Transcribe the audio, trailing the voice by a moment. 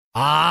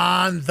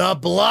On the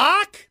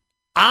block,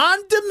 on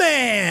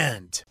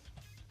demand.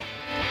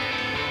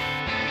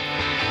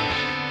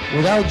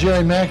 Without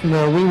Jerry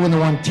McNamara, we wouldn't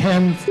have won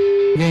 10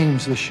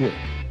 games this year.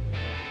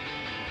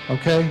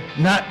 Okay?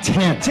 Not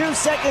 10. 2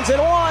 seconds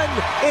and 1.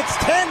 It's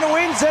 10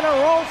 wins in a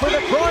row for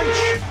the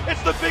Crunch.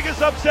 It's the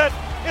biggest upset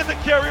in the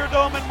Carrier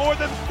Dome in more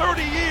than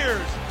 30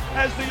 years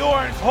as the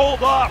Orange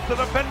hold off the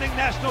defending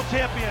national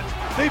champions.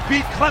 They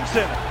beat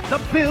Clemson. The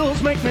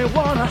Bills make me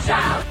wanna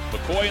shout.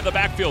 McCoy in the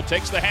backfield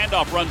takes the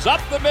handoff, runs up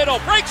the middle,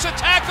 breaks a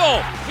tackle.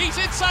 He's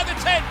inside the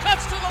 10,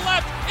 cuts to the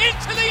left,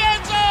 into the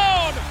end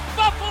zone.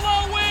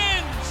 Buffalo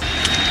wins.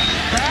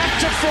 Back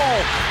to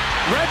Folk.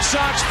 Red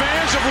Sox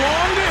fans have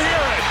longed to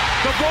hear it.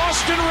 The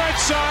Boston Red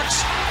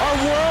Sox are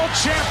world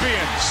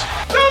champions.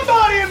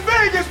 Somebody in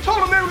Vegas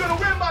told them they were going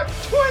to win by 20.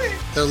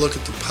 Gotta look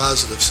at the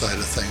positive side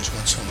of things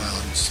once in a while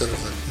instead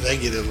of the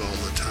negative all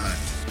the time.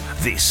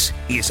 This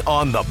is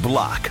On the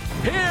Block.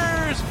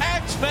 Here's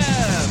X-Men.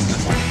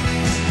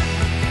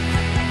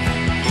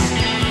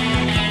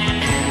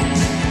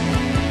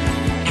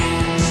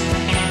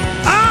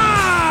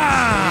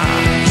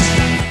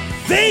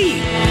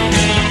 The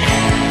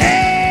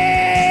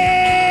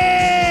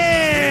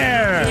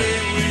air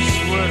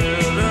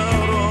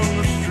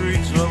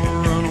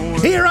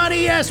here on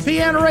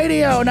ESPN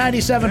Radio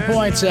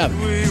 97.7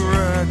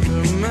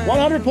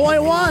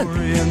 100.1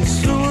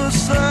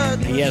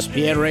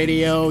 ESPN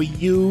Radio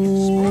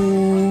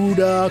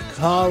Utica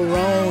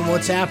Rome.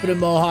 What's happening,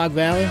 Mohawk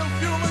Valley?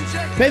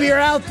 Maybe you're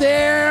out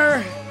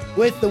there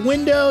with the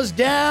windows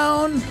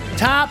down,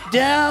 top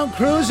down,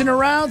 cruising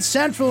around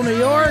central New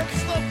York.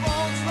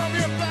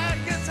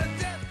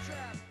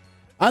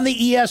 On the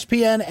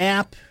ESPN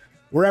app,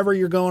 wherever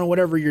you're going,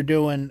 whatever you're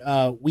doing,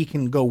 we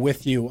can go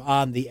with you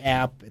on the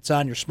app. It's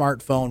on your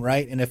smartphone,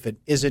 right? And if it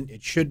isn't,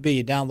 it should be.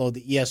 You download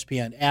the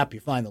ESPN app, you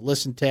find the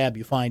Listen tab,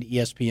 you find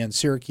ESPN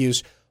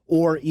Syracuse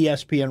or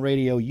ESPN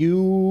Radio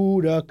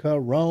Utica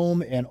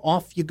Rome, and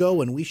off you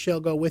go, and we shall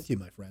go with you,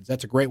 my friends.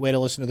 That's a great way to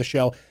listen to the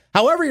show.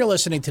 However you're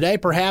listening today,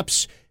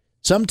 perhaps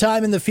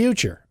sometime in the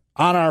future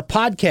on our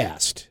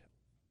podcast.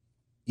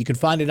 You can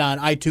find it on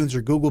iTunes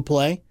or Google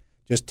Play.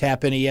 Just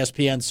tap in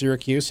ESPN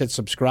Syracuse, hit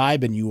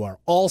subscribe, and you are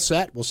all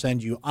set. We'll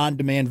send you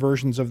on-demand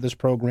versions of this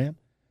program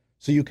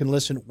so you can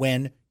listen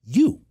when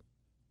you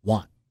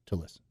want to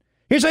listen.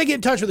 Here's how you get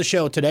in touch with the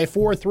show today,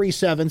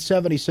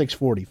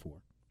 437-7644.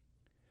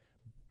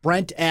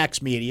 Brent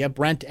Axe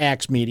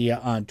Media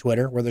on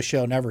Twitter, where the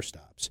show never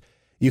stops.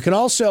 You can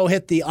also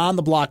hit the On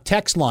the Block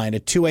text line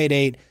at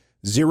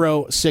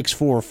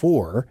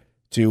 288-0644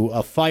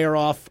 to fire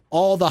off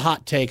all the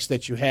hot takes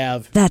that you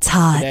have. That's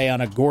hot. Today on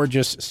a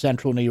gorgeous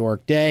central New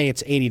York day.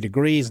 It's 80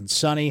 degrees and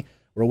sunny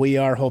where we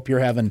are. Hope you're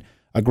having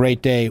a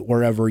great day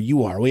wherever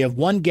you are. We have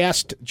one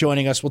guest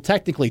joining us. Well,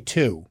 technically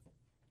two.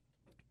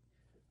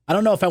 I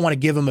don't know if I want to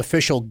give him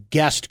official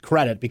guest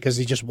credit because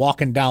he's just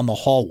walking down the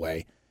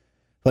hallway.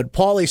 But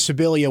Paulie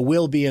Sibilia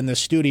will be in the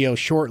studio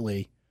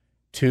shortly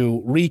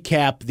to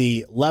recap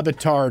the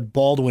LeBatard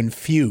Baldwin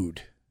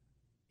feud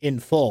in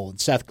full,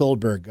 and Seth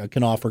Goldberg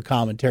can offer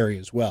commentary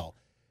as well,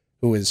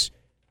 who is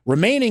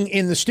remaining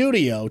in the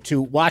studio to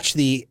watch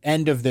the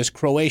end of this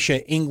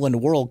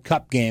Croatia-England World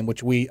Cup game,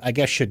 which we, I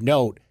guess, should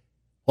note.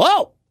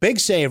 Whoa! Big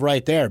save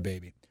right there,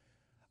 baby.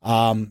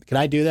 Can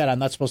I do that? I'm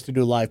not supposed to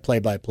do live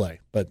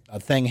play-by-play, but a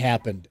thing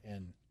happened,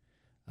 and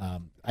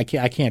I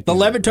can't. The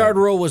LeBatard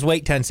rule was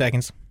wait 10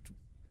 seconds.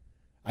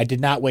 I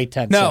did not wait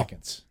 10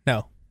 seconds.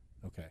 No.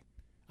 Okay.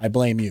 I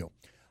blame you.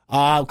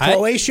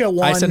 Croatia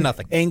won. I said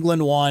nothing.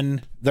 England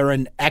won. They're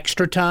in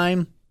extra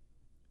time.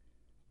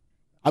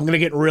 I'm going to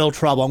get in real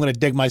trouble. I'm going to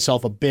dig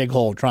myself a big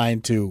hole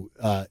trying to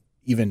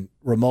even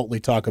remotely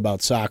talk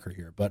about soccer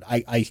here. But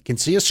I can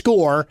see a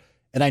score,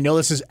 and I know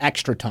this is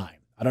extra time.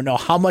 I don't know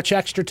how much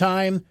extra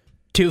time.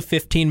 2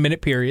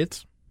 15-minute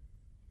periods.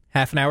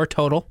 Half an hour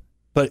total.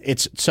 But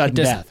it's sudden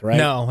death, right?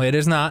 No, it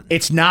is not.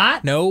 It's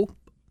not? No.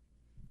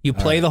 You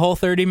play the whole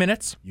 30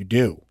 minutes? You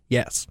do?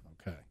 Yes.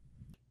 Okay.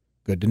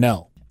 Good to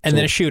know. And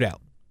then a shootout.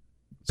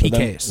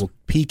 PKs.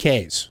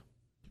 PKs.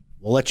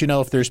 We'll let you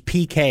know if there's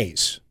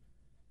PKs.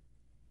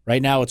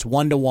 Right now it's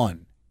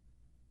 1-1.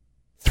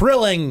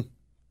 Thrilling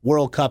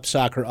World Cup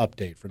soccer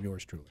update from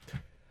yours truly.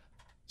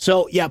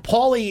 So, yeah,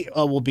 Paulie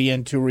will be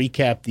in to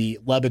recap the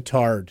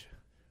LeBatard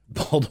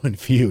Baldwin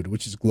feud,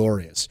 which is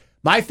glorious.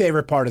 My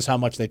favorite part is how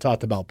much they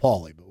talked about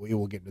Paulie, but we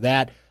will get to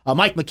that.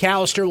 Mike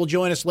McAllister will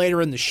join us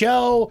later in the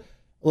show.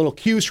 A little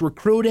Cuse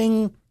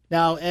recruiting.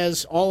 Now,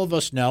 as all of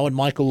us know, and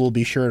Michael will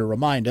be sure to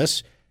remind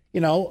us,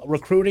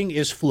 recruiting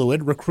is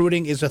fluid.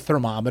 Recruiting is a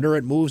thermometer.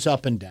 It moves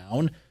up and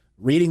down.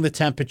 Reading the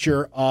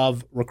temperature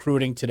of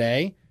recruiting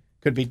today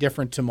could be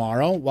different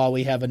tomorrow. While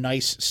we have a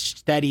nice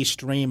steady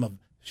stream of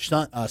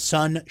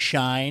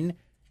sunshine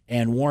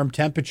and warm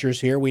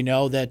temperatures here, we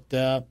know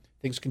that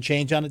things can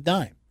change on a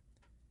dime,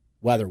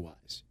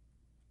 weather-wise.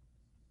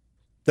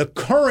 The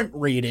current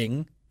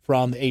reading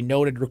from a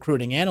noted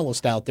recruiting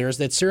analyst out there is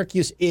that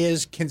Syracuse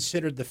is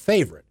considered the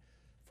favorite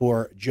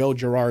for Joe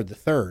Girard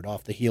III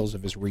off the heels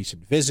of his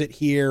recent visit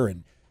here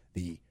and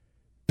the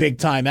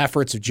big-time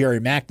efforts of Jerry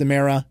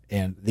McNamara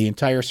and the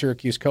entire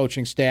Syracuse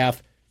coaching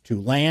staff to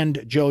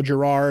land Joe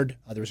Girard.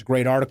 There was a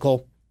great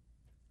article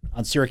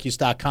on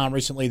Syracuse.com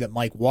recently that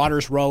Mike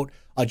Waters wrote.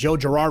 Joe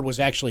Girard was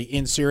actually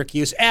in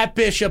Syracuse at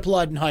Bishop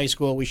Ludden High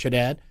School, we should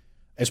add,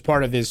 as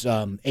part of his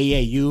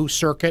AAU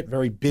circuit,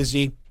 very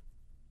busy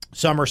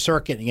summer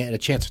circuit, and he had a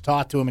chance to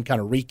talk to him and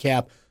kind of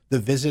recap the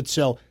visit.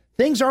 So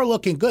things are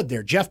looking good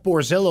there. Jeff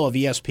Borzillo of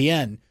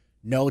ESPN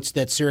notes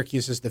that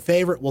Syracuse is the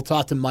favorite. We'll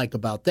talk to Mike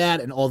about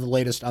that and all the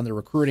latest on the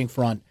recruiting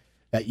front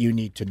that you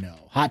need to know.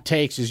 Hot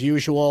takes as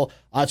usual.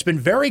 It's been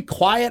very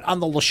quiet on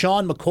the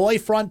LaShawn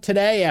McCoy front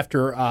today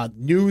after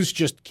news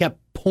just kept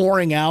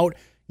pouring out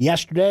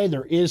yesterday.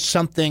 There is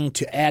something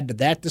to add to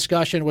that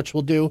discussion, which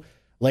we'll do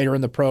later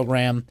in the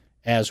program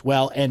as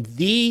well. And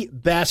the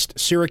best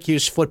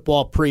Syracuse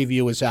football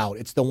preview is out.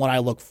 It's the one I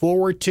look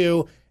forward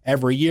to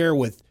every year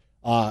with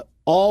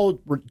all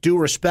due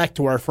respect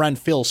to our friend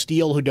Phil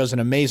Steele, who does an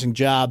amazing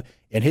job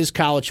in his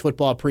college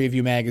football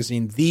preview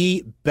magazine.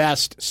 The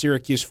best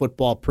Syracuse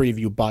football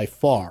preview by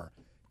far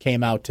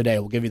came out today.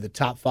 We'll give you the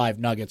top 5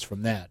 nuggets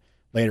from that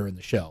later in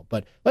the show.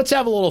 But let's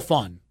have a little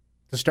fun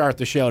to start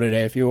the show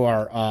today if you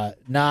are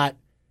not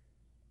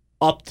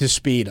up to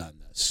speed on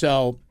this.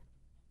 So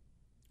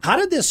how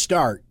did this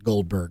start,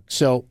 Goldberg?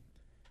 So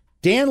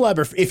Dan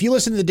LeBatard, if you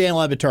listen to the Dan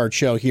LeBatard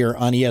Show here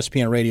on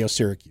ESPN Radio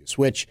Syracuse,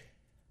 which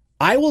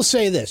I will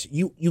say this,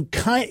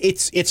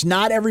 it's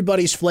not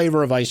everybody's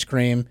flavor of ice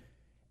cream.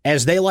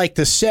 As they like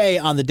to say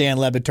on the Dan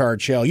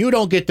LeBatard Show, you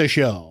don't get the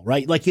show,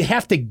 right? Like, you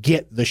have to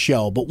get the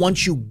show. But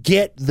once you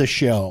get the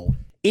show,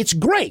 it's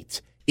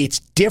great. It's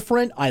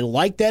different. I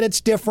like that it's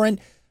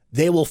different.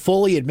 They will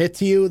fully admit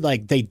to you,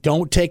 like, they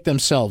don't take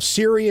themselves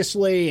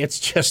seriously. It's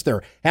just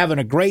they're having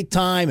a great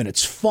time, and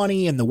it's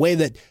funny, and the way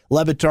that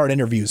LeBatard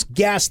interviews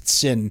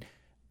guests, and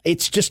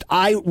it's just,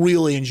 I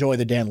really enjoy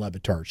the Dan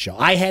LeBatard Show.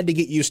 I had to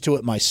get used to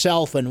it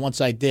myself, and once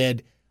I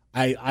did,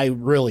 I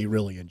really,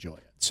 really enjoy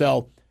it.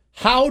 So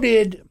how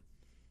did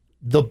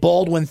the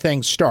Baldwin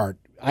thing start?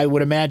 I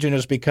would imagine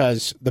it's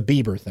because the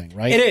Bieber thing,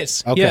 right? It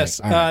is, okay. Yes.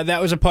 Right.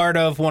 That was a part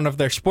of one of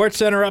their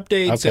SportsCenter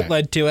updates. Okay. It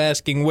led to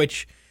asking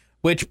which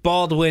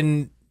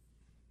Baldwin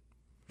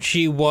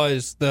she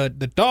was the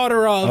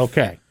daughter of.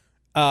 Okay.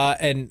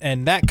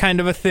 And that kind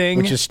of a thing.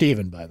 Which is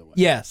Stephen, by the way.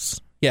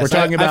 Yes. We're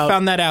talking about, I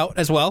found that out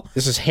as well.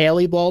 This is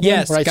Haley Baldwin?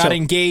 Yes, right? Got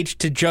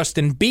engaged to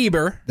Justin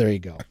Bieber. There you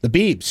go. The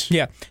Biebs.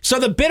 Yeah. So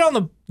the bit on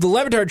the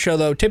LeBatard Show,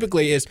 though,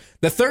 typically is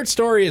the third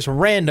story is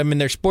random in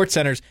their sports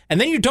centers, and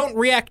then you don't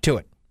react to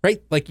it,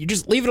 right? Like, you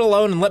just leave it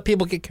alone and let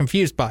people get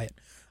confused by it.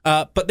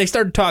 But they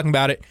started talking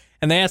about it,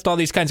 and they asked all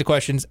these kinds of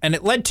questions, and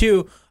it led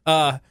to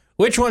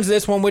which one's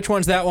this one, which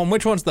one's that one,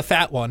 which one's the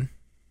fat one,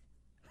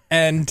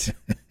 and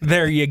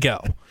there you go.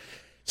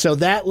 So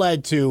that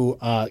led to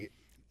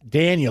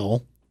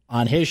Daniel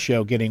on his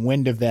show getting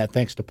wind of that,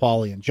 thanks to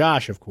Paulie and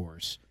Josh, of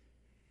course.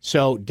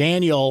 So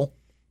Daniel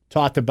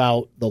talked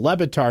about the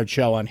LeBatard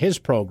Show on his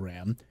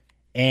program,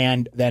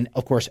 and then,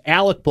 of course,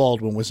 Alec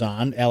Baldwin was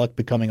on, Alec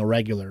becoming a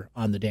regular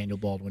on the Daniel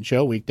Baldwin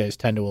Show, weekdays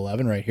 10 to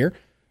 11 right here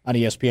on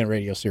ESPN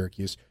Radio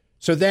Syracuse.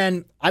 So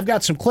then I've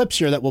got some clips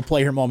here that we'll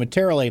play here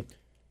momentarily.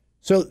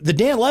 So the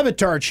Dan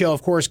LeBatard Show,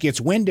 of course, gets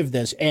wind of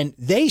this, and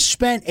they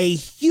spent a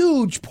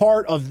huge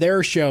part of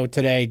their show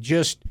today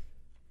just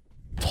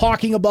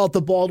talking about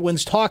the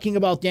Baldwins, talking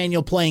about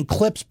Daniel, playing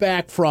clips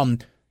back from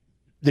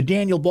the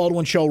Daniel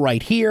Baldwin Show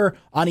right here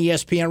on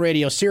ESPN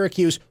Radio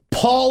Syracuse.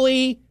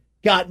 Paulie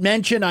got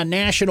mentioned on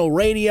national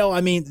radio.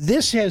 I mean,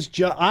 this has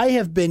I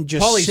have been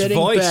just Paulie's sitting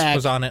voice back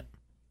was on it,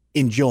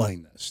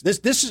 enjoying this.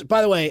 This is,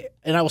 by the way,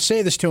 and I will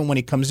say this to him when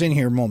he comes in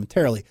here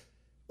momentarily.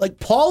 Like,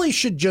 Paulie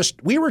should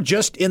we were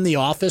just in the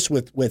office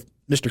with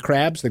Mr.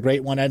 Krabs, the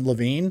great one, Ed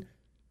Levine,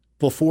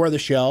 before the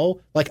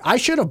show. Like, I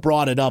should have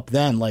brought it up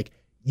then. Like,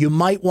 you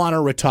might want to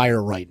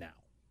retire right now.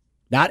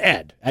 Not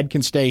Ed. Ed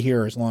can stay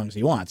here as long as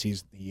he wants.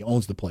 He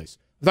owns the place.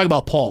 I'm talking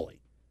about Paulie,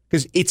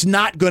 because it's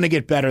not going to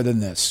get better than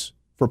this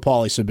for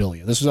Paulie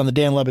Sibilia. This was on the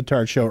Dan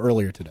LeBatard Show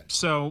earlier today.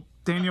 So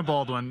Daniel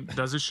Baldwin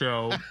does a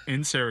show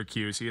in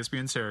Syracuse,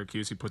 ESPN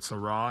Syracuse. He puts the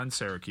Raw in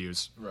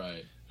Syracuse.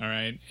 Right. All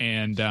right.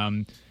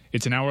 And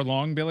it's an hour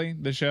long, Billy,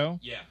 the show?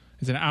 Yeah.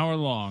 It's an hour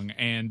long.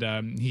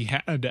 And he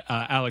had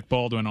Alec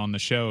Baldwin on the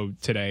show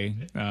today.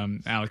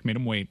 Alec made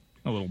him wait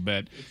a little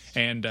bit.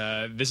 And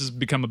this has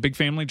become a big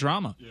family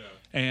drama. Yeah.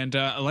 And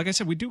like I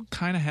said, we do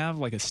kind of have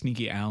like a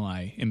sneaky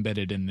ally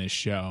embedded in this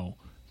show.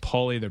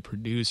 Paulie, the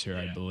producer,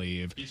 I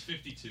believe. He's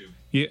 52.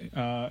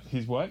 Yeah,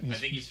 he's what? I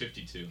think he's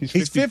 52.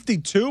 He's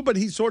 52, but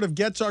he sort of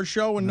gets our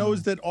show and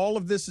knows that all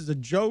of this is a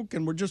joke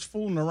and we're just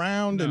fooling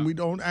around and we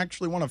don't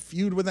actually want to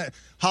feud with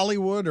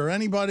Hollywood or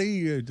anybody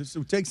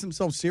who takes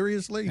themselves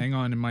seriously. Hang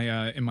on, in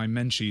my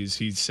Menchies,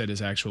 he said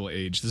his actual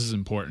age. This is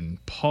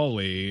important.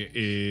 Paulie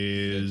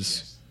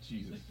is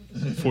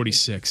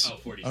 46. Oh,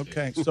 46.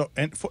 Okay, so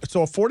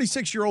a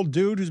 46-year-old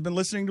dude who's been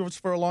listening to us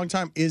for a long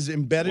time is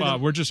embedded. Well,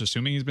 we're just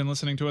assuming he's been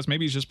listening to us.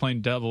 Maybe he's just playing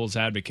devil's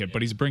advocate,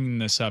 but he's bringing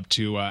this up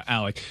to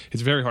Alec.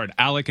 It's very hard.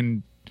 Alec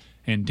and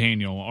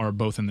Daniel are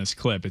both in this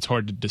clip. It's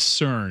hard to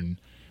discern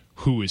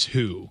who is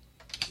who.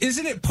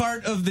 Isn't it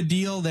part of the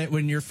deal that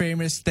when you're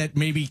famous, that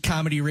maybe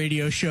comedy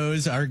radio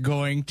shows are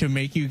going to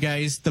make you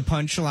guys the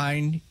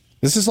punchline?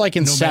 This is like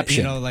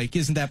Inception.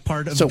 Isn't that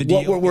part of the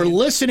deal? So we're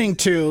listening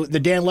to the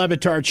Dan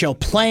LeBatard Show,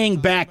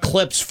 playing back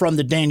clips from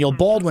the Daniel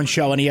Baldwin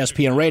Show on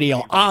ESPN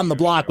Radio on the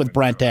block with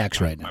Brent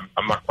Axe right now.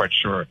 I'm not quite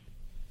sure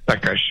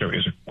that guy's show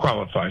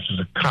qualifies as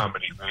a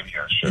comedy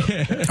radio show.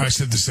 I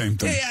said the same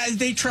thing. Yeah,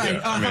 they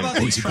tried. How about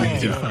they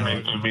tried?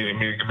 I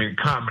mean,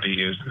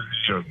 comedy is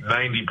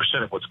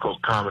 90% of what's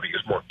called comedy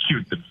is more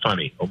cute than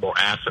funny, or more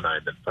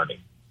asinine than funny,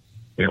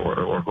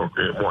 or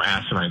more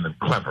asinine than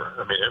clever.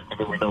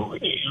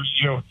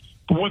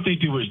 But what they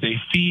do is they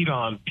feed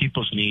on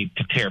people's need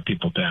to tear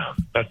people down.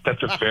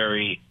 That's a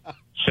very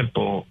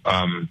simple.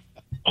 Hold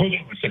on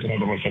a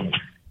second.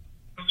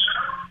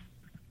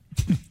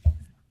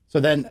 So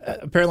then,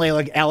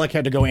 apparently, Alec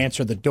had to go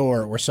answer the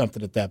door or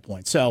something at that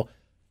point. So,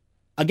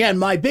 again,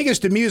 my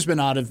biggest amusement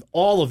out of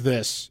all of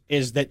this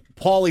is that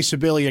Paulie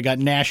Sibilia got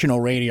national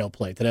radio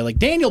play today.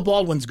 Daniel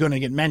Baldwin's going to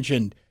get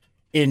mentioned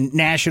in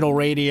national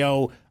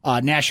radio,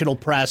 national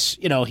press.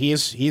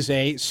 He's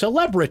a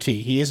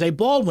celebrity. He is a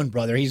Baldwin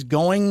brother. He's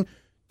going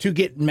to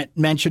get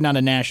mentioned on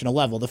a national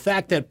level. The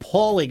fact that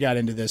Paulie got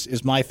into this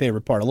is my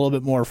favorite part. A little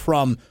bit more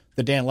from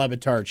the Dan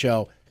LeBatard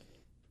Show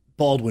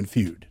Baldwin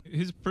feud.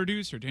 His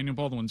producer, Daniel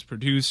Baldwin's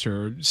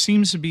producer,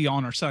 seems to be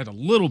on our side a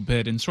little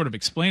bit in sort of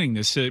explaining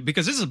this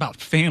because this is about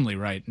family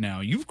right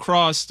now. You've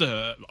crossed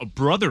a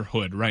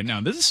brotherhood right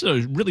now. This is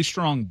a really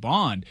strong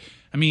bond.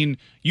 I mean,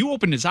 you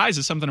opened his eyes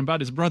to something about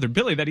his brother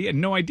Billy that he had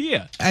no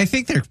idea. I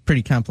think they're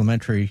pretty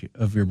complimentary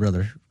of your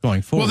brother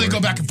going forward. Well, they go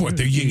back and forth.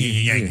 They're yin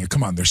yang.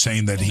 Come on, they're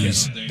saying that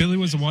he's... Billy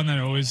was the one that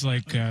always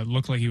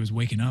looked like he was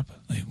waking up.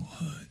 Like,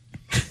 what?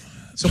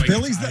 So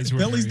Billy's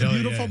the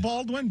beautiful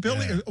Baldwin.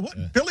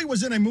 Billy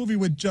was in a movie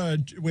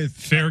with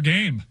Fair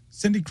Game.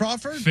 Cindy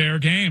Crawford. Fair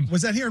Game.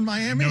 Was that here in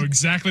Miami? I know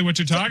exactly what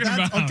you're talking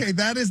about. Okay,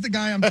 that is the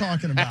guy I'm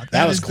talking about.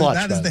 That was clutch.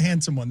 That is the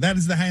handsome one. That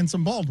is the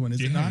handsome Baldwin,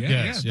 is it not?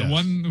 Yes. The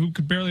one who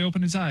could barely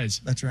open his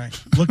eyes. That's right.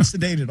 Looks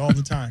sedated all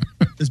the time.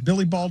 Does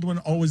Billy Baldwin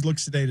always look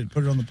sedated?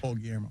 Put it on the poll,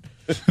 Guillermo.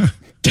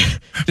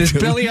 Does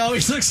Billy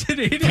always look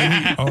sedated?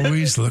 Billy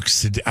always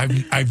looks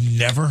sedated. I've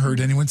never heard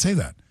anyone say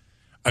that.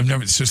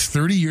 It's just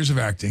 30 years of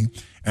acting,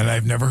 and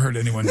I've never heard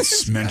anyone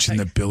mention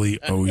that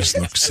Billy always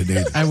looks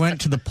sedated. I went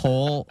to the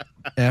poll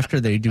after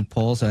they do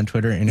polls on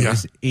Twitter, and it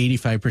was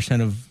 85%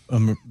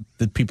 of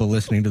the people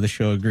listening to the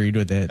show agreed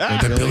with it.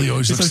 That Billy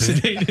always looks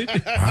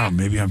sedated. Wow,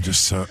 maybe I'm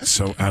just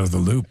so out of the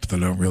loop that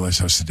I don't realize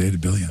how sedated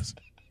Billy is.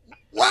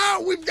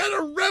 Wow, we've got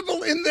a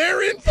rebel in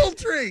their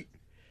infiltrate.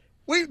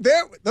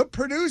 The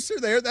producer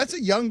there, that's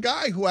a young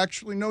guy who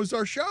actually knows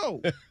our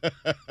show.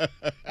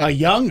 A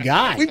young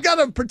guy. We've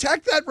got to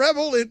protect that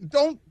rebel.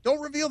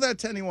 Don't reveal that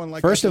to anyone.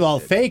 First of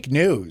all, fake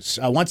news.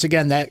 Once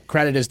again, that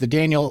credit is the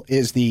Dan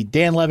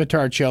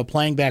LeBatard Show,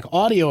 playing back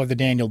audio of the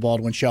Daniel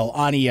Baldwin Show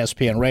on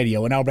ESPN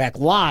Radio. And now back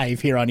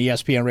live here on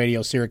ESPN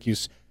Radio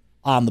Syracuse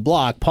on the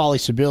block. Paulie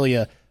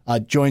Sibilia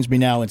joins me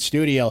now in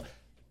studio.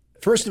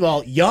 First of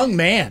all, young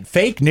man,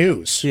 fake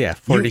news. Yeah,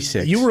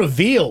 46. You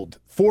revealed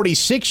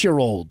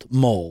 46-year-old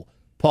mole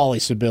Paulie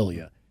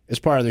Sibilia as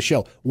part of the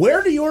show.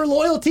 Where do your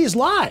loyalties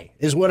lie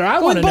is what I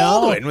want to know.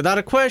 Baldwin, without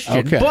a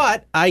question. Okay.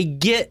 But I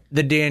get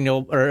the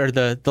Daniel or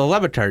the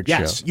LeBatard Show.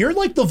 Yes, you're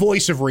like the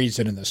voice of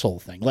reason in this whole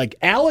thing. Like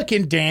Alec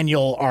and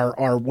Daniel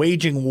are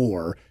waging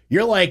war.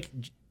 You're like,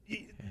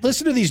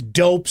 listen to these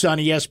dopes on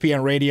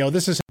ESPN Radio.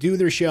 This is do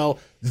their show.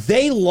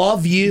 They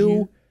love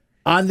you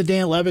on the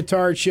Dan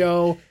LeBatard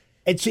Show.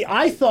 And see,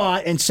 I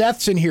thought, and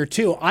Seth's in here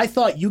too, I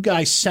thought you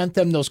guys sent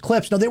them those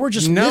clips. No, they were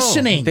just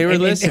listening. They were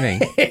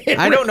listening.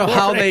 I don't know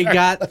how they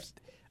got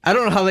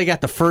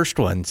the first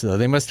ones, though.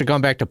 They must have gone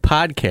back to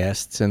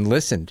podcasts and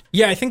listened.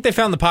 Yeah, I think they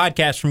found the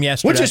podcast from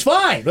yesterday. Which is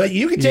fine. But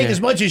you can take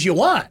as much as you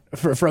want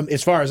from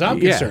as far as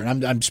I'm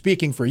concerned. I'm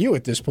speaking for you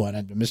at this point.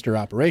 I'm Mr.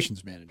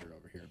 Operations Manager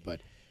over here.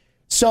 But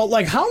so,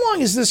 how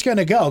long is this going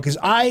to go? Because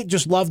I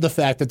just love the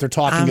fact that they're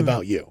talking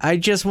about you. I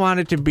just want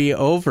it to be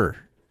over.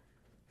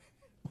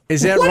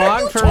 Is that what wrong?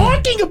 What are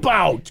you talking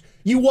about?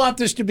 You want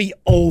this to be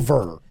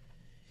over.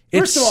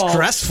 It's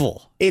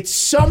stressful. It's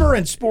summer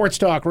in sports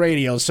talk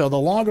radio, so the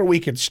longer we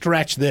can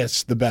stretch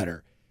this, the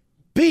better.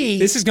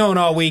 This is going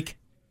all week.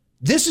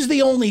 This is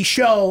the only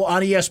show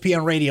on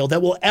ESPN Radio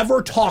that will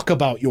ever talk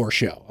about your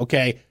show,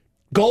 okay?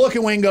 Golic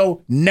and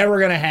Wingo, never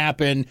going to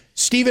happen.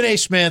 Stephen A.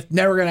 Smith,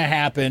 never going to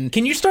happen.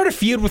 Can you start a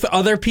feud with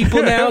other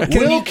people now?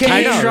 Will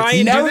Cage,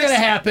 never going to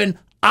happen.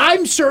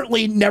 I'm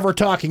certainly never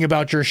talking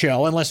about your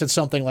show unless it's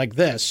something like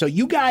this. So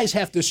you guys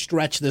have to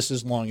stretch this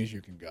as long as you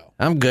can go.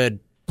 I'm good.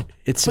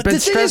 It's been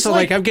stressful.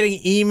 I'm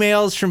getting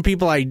emails from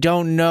people I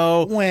don't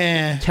know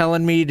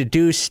telling me to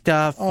do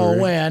stuff.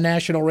 A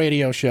national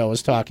radio show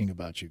is talking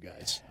about you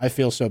guys. I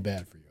feel so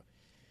bad for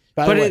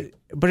you.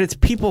 But it's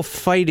people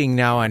fighting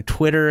now on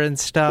Twitter and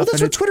stuff. Well,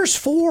 that's what Twitter's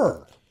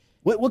for.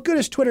 What good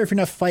is Twitter if you're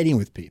not fighting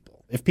with people?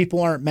 If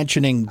people aren't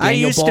mentioning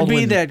Daniel Baldwin. To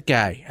be that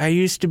guy. I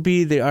used to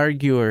be the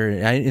arguer.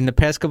 In the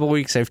past couple of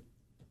weeks, I've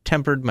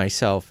tempered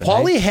myself.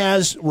 Paulie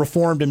has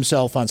reformed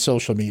himself on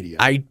social media.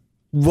 I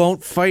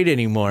won't fight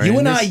anymore. You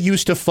and I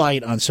used to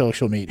fight on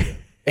social media.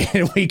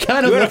 And we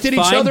kind of looked at each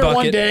other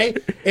one day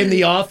in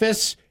the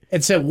office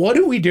and said, what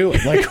are we doing?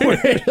 Like,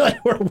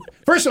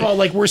 first of all,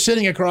 like, we're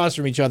sitting across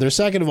from each other.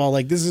 Second of all,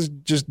 like, this is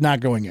just not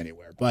going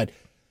anywhere. But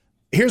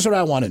here's what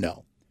I want to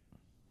know.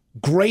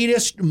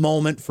 Greatest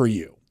moment for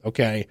you,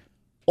 okay?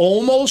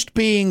 Almost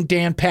being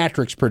Dan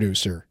Patrick's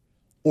producer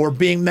or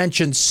being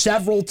mentioned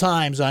several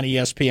times on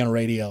ESPN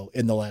radio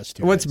in the last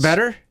 2 What's days.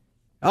 better?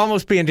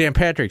 Almost being Dan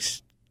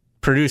Patrick's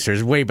producer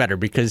is way better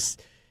because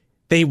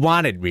they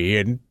wanted me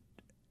and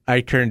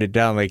I turned it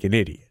down like an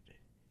idiot.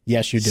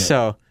 Yes, you did.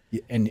 So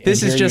and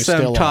this is just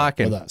them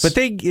talking.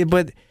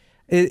 But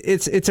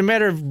it's a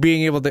matter of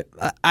being able to.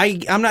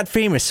 I'm not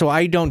famous, so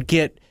I don't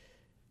get.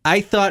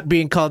 I thought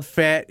being called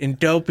fat and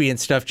dopey and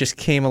stuff just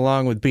came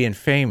along with being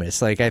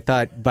famous. Like I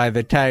thought by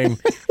the time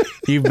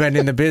you've been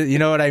in the business, you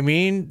know what I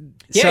mean?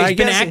 Yeah, so he's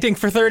been acting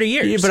for 30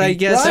 years. Yeah,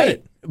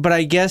 but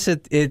I guess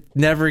it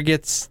never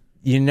gets.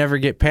 You never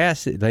get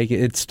past it. Like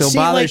it still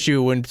bothers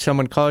you when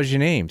someone calls you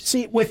names.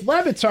 See, with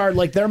LeBatard,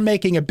 like they're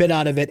making a bit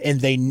out of it,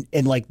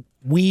 and like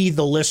we,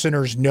 the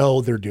listeners,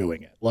 know they're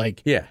doing it.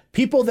 Like,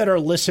 people that are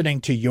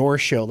listening to your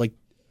show, like,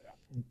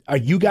 are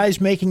you guys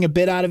making a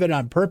bit out of it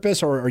on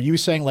purpose, or are you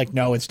saying like,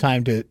 no, it's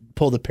time to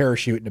pull the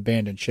parachute and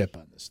abandon ship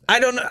on this thing? I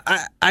don't know.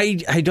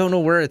 I don't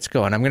know where it's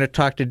going. I'm going to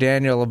talk to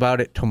Daniel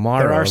about it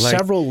tomorrow. There are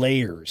several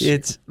layers.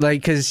 It's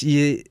like because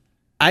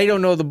I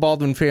don't know the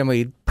Baldwin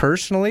family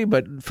personally,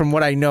 but from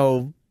what I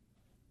know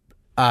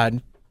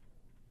on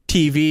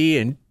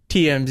TV and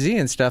TMZ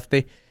and stuff,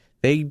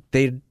 they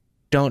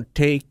don't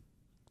take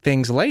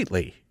things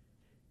lightly,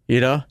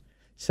 you know?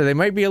 So they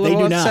might be a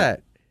little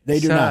upset. They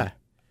do not.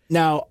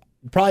 Now,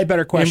 probably a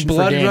better question and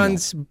for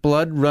Daniel.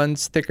 Blood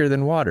runs thicker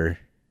than water.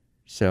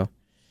 So,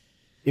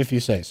 if you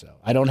say so.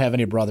 I don't have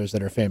any brothers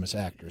that are famous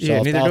actors, so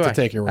yeah, I'll have to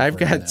take your word I've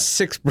for it on got that.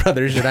 6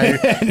 brothers, and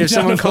if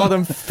someone called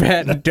them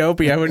fat and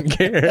dopey, I wouldn't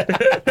care.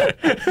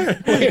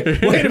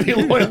 Way to be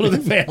loyal to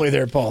the family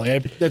there,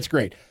 Paulie. That's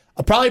great.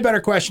 Probably a better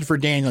question for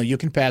Daniel. You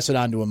can pass it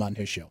on to him on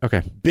his show.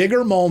 Okay.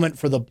 Bigger moment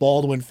for the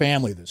Baldwin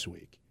family this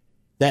week.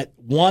 That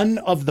one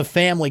of the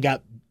family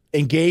got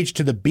engaged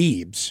to the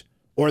Biebs,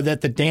 or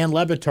that the Dan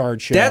LeBatard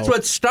Show That's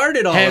what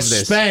started all of has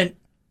this. spent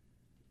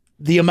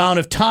the amount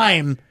of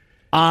time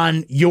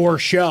on your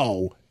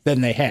show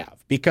than they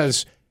have.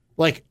 Because,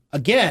 like,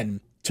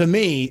 again, to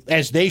me,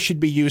 as they should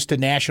be used to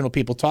national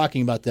people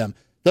talking about them,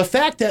 the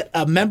fact that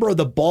a member of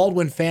the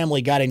Baldwin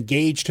family got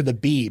engaged to the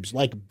Biebs,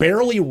 like,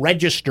 barely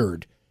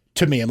registered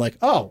to me. I'm like,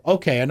 oh,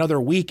 okay, another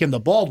week in the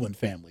Baldwin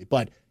family.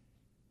 But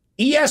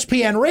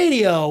ESPN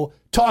Radio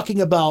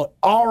talking about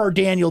our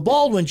Daniel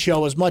Baldwin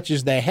show as much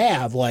as they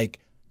have, like,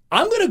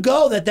 I'm going to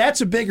go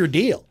that's a bigger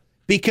deal.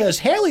 Because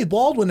Haley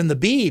Baldwin and the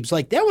Biebs,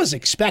 like, that was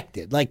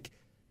expected. Like,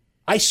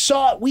 we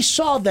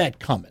saw that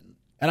coming.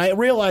 And I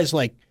realize,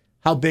 like,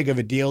 how big of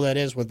a deal that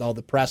is with all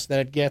the press that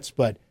it gets,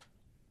 but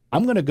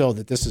I'm going to go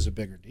that this is a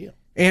bigger deal.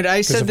 And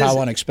I said this,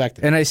 how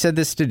unexpected. And I said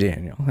this to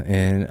Daniel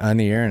and on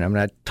the air, and I'm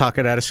not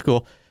talking out of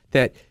school,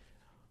 that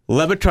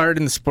LeBatard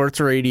in the sports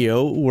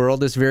radio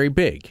world is very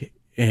big.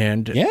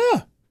 And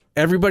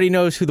everybody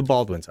knows who the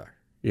Baldwins are,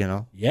 you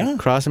know? Yeah.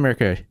 Across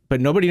America.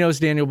 But nobody knows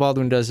Daniel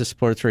Baldwin does a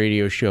sports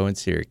radio show in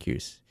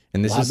Syracuse.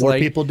 And this a lot is more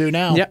like people do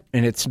now. Yeah.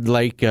 And it's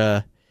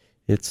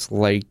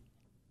like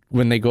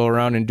when they go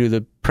around and do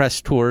the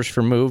press tours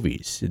for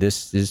movies.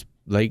 This is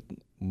like,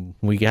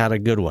 we got a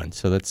good one.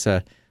 So let's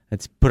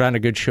put on a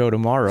good show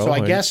tomorrow. So I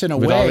guess in a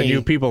with way, all the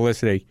new people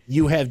listening,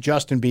 you have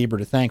Justin Bieber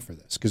to thank for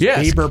this, because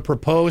Bieber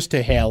proposed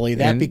to Haley.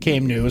 That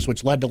became news,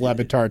 which led to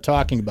LeBatard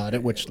talking about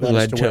it, which led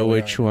us to where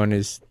which we are. one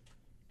is.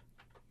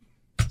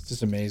 This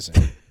is amazing.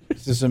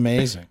 This is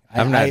amazing.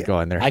 I'm not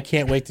going there. I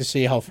can't wait to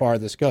see how far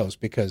this goes,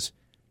 because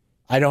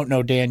I don't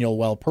know Daniel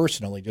well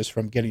personally, just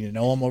from getting to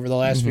know him over the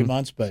last few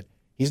months, but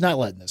he's not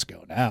letting this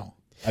go now.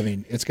 I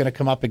mean, it's going to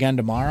come up again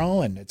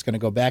tomorrow, and it's going to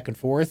go back and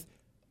forth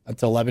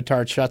until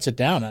LeBatard shuts it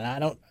down. And I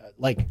don't,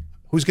 like,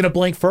 who's going to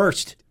blink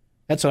first?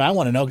 That's what I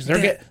want to know, because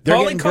they're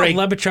getting great.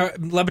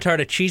 LeBatard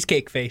a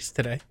cheesecake face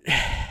today.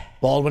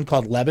 Baldwin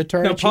called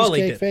LeBatard a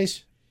cheesecake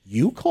face?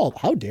 You called?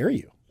 How dare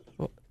you?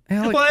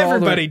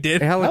 Everybody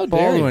did. Alec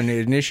Baldwin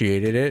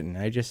initiated it, and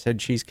I just said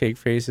cheesecake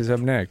face is up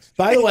next.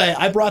 By the way,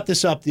 I brought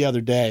this up the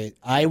other day.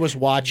 I was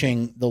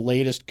watching the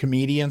latest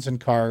Comedians in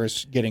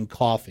Cars Getting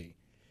Coffee.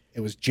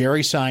 It was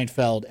Jerry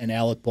Seinfeld and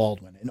Alec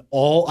Baldwin, and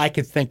all I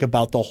could think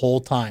about the whole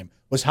time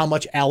was how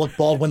much Alec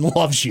Baldwin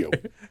loves you.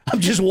 I'm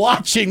just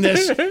watching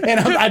this, and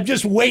I'm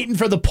just waiting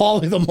for the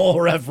Paulie the Mole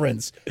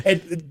reference.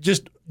 And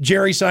just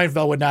Jerry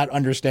Seinfeld would not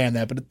understand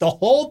that. But the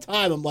whole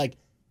time, I'm like,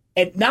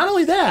 and not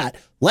only that,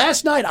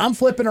 last night I'm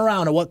flipping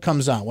around at what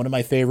comes on, one of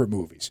my favorite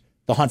movies,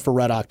 The Hunt for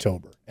Red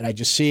October. And I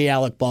just see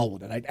Alec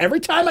Baldwin. And every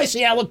time I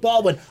see Alec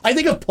Baldwin, I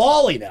think of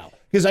Paulie now,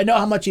 because I know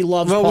how much he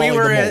loves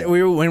Paulie the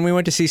Mole. When we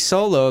went to see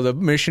Solo, the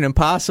Mission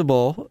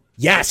Impossible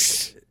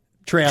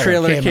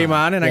trailer came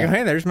on, and I go,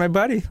 hey, there's my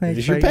buddy.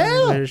 There's your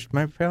pal. There's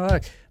my pal.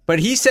 But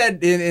he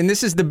said, and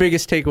this is the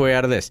biggest takeaway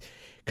out of this,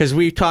 because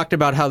we talked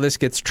about how this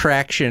gets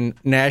traction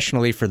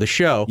nationally for the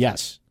show.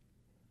 Yes.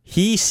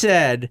 He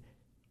said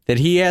that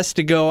he has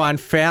to go on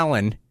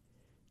Fallon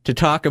to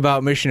talk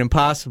about Mission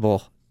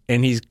Impossible,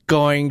 and he's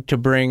going to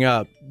bring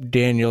up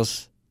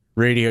Daniel's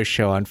radio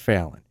show on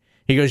Fallon.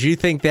 He goes, "You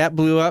think that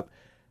blew up?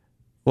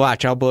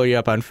 Watch, I'll blow you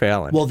up on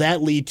Fallon." Will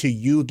that lead to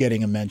you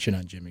getting a mention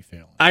on Jimmy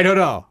Fallon? I don't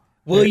know.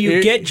 Will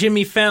you get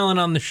Jimmy Fallon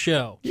on the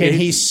show? Can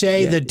he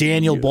say the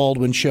Daniel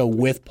Baldwin show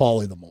with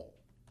Paulie the Mole?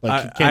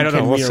 Like, I don't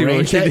know. We'll see what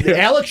we can do.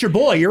 Alex, your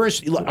boy,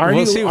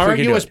 aren't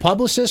you his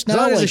publicist now? As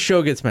long as the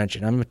show gets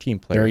mentioned. I'm a team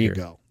player. There you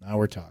go. Now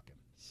we're talking.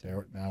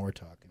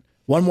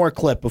 One more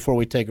clip before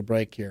we take a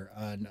break here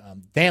on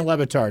Dan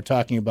LeBatard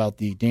talking about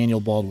the Daniel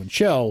Baldwin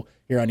show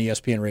here on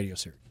ESPN Radio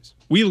Syracuse.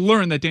 We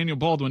learned that Daniel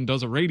Baldwin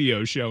does a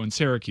radio show in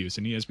Syracuse,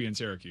 in ESPN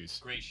Syracuse.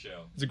 Great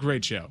show. It's a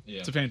great show. Yeah.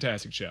 It's a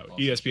fantastic show.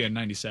 Awesome. ESPN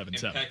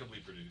 97.7. Impeccably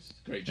produced.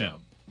 Great job.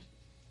 Yeah.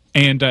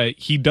 And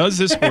he does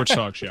this sports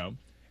talk show,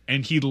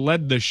 and he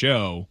led the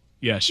show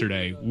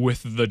yesterday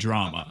with the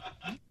drama.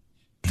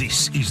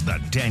 This is the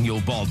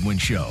Daniel Baldwin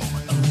Show.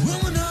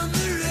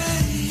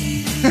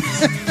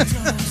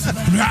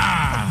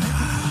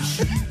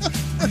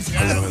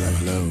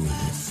 Hello.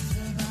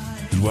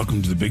 And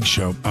welcome to the big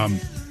show.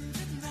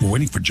 We're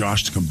waiting for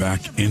Josh to come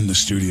back in the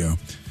studio.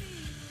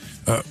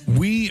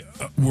 We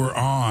were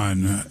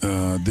on,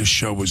 this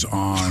show was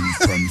on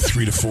from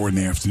 3 to 4 in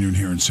the afternoon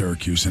here in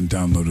Syracuse and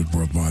downloaded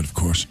worldwide, of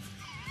course.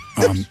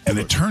 And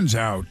it turns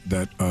out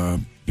that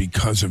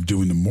because of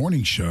doing the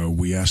morning show,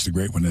 we asked the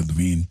great one, Ed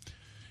Levine,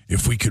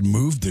 if we could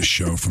move this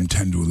show from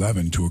 10 to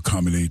 11 to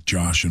accommodate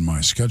Josh and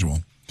my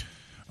schedule.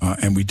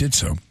 And we did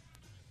so,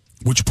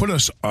 which put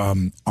us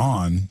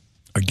on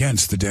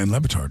against the Dan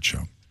LeBatard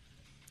Show.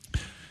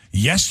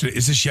 Yesterday,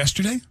 is this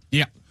yesterday?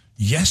 Yeah.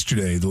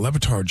 Yesterday, the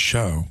LeBatard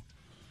Show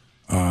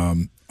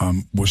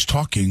was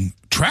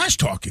trash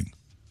talking.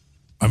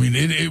 I mean,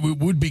 it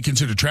would be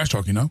considered trash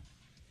talking, no?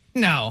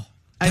 No.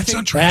 That's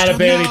not trash talking.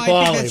 Baby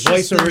Paulie,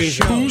 voice of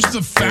reason. Who's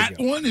the fat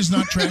one is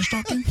not trash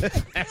talking?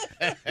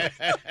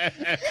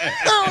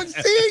 Oh,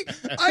 see?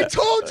 I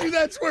told you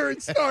that's where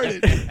it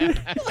started.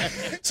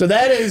 So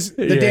that is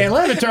the Dan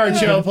LeBatard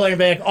Show, playing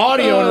back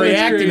audio and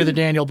reacting to the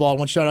Daniel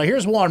Baldwin Show. Now,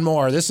 here's one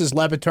more. This is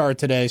LeBatard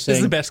today saying... This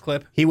is the best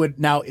clip. He would...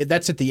 Now,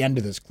 that's at the end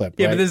of this clip,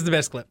 Yeah, right? but this is the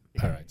best clip.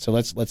 All right, so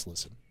let's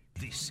listen.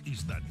 This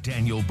is the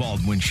Daniel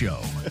Baldwin Show.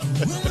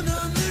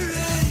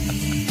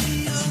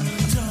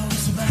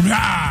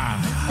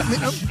 I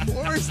mean, of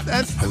course,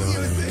 that's Hello.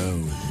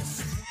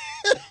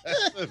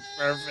 It's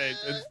perfect.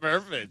 It's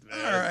perfect,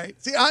 man. all right.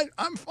 See,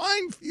 I'm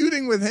fine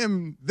feuding with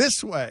him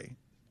this way.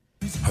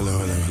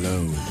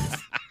 Hello.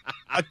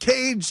 A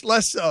cage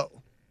less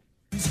so.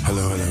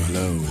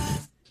 Hello.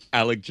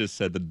 Alec just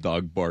said the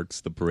dog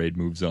barks, the parade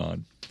moves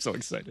on. I'm so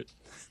excited.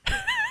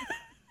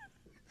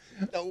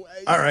 No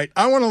way. All right,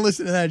 I want to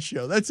listen to that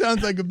show. That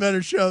sounds like a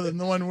better show than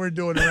the one we're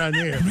doing around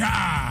here. All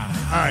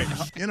right,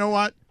 you know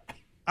what?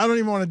 I don't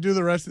even want to do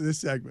the rest of this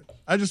segment.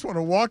 I just want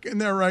to walk in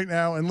there right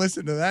now and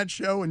listen to that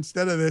show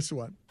instead of this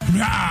one.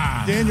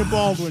 Daniel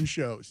Baldwin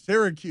Show,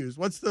 Syracuse.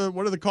 What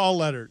are the call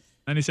letters?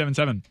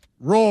 97.7.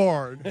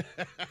 Roared.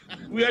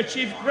 We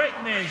achieve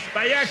greatness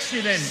by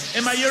accident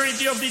a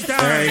majority of the time.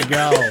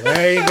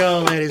 There you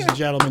go, ladies and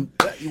gentlemen.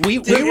 We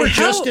were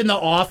just in the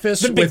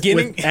office with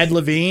Ed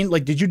Levine.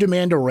 Like, did you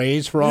demand a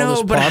raise for all this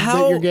pub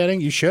that you're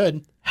getting? You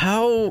should.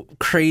 How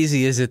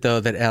crazy is it, though,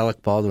 that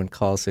Alec Baldwin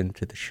calls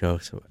into the show?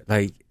 So,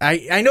 like,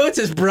 I know it's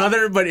his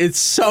brother, but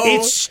it's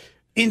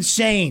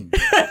insane.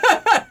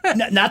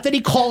 Not that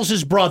he calls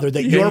his brother,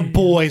 that you're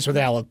boys with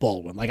Alec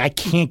Baldwin. Like, I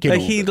can't get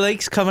over he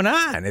likes coming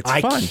on. It's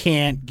fun. I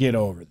can't get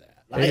over that.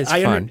 It's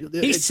fun.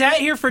 He sat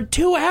here for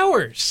 2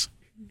 hours.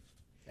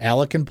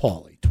 Alec and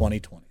Paulie,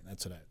 2020.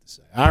 That's what I have to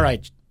say. All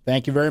right.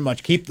 Thank you very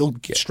much.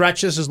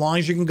 Stretch this as long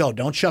as you can go.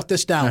 Don't shut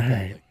this down,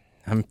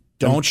 Paulie.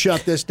 Don't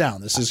shut this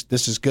down. This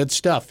is good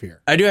stuff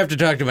here. I do have to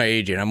talk to my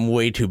agent. I'm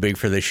way too big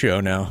for this show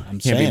now. I'm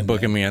Can't saying, be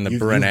booking me on the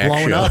Brent you've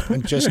blown show. up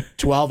in just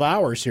 12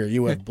 hours here.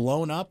 You have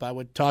blown up. I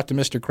would talk to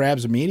Mr.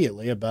 Krabs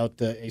immediately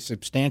about a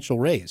substantial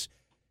raise.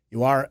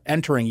 You are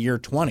entering year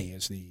 20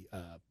 as the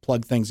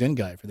plug things in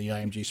guy for the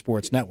IMG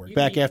Sports Network.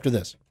 Back after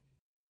this.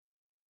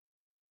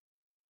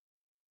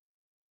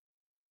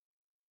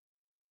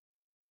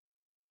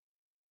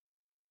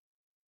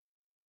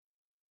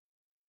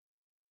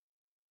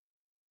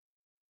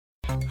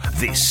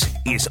 This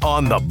is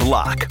On the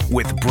Block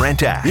with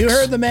Brent Axe. You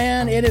heard the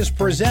man. It is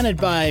presented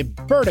by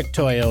Burdick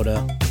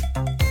Toyota.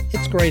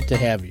 It's great to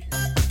have you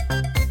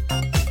here.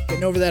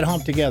 Getting over that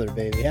hump together,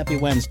 baby. Happy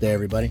Wednesday,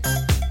 everybody.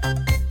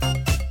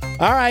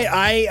 All right,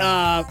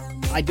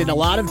 I did a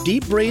lot of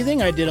deep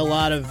breathing. I did a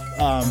lot of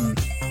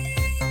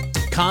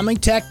calming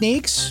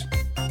techniques.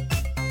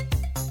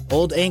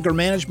 Old anger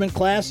management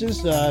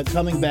classes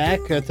coming back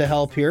to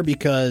help here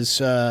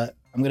because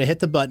I'm going to hit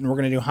the button. We're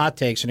going to do hot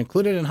takes. And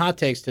included in hot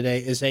takes today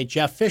is a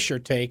Jeff Fisher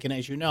take. And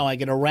as you know, I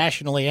get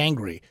irrationally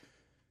angry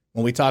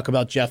when we talk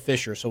about Jeff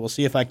Fisher. So we'll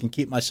see if I can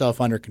keep myself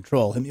under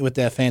control. Hit me with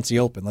that fancy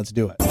open. Let's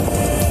do it.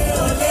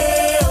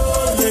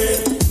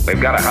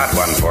 We've got a hot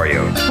one for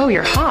you. Oh,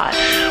 you're hot.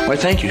 Why,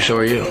 thank you. So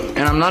are you. And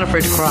I'm not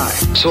afraid to cry.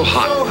 So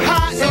hot. So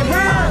hot it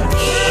hurts.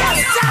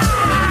 Yes,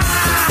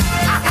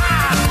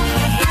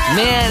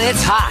 Man,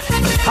 it's hot.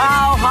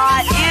 How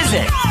hot is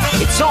it?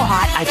 It's so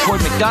hot, I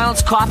poured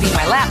McDonald's coffee in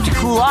my lap to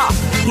cool off.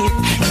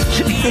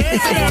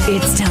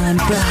 It's time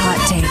for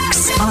Hot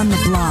Takes on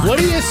the Block. What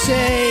do you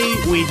say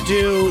we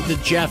do the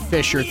Jeff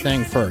Fisher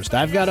thing first?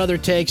 I've got other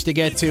takes to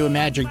get to.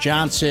 Magic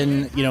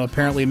Johnson,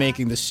 apparently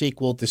making the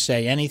sequel to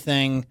Say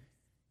Anything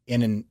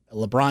in a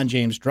LeBron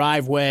James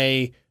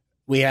driveway.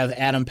 We have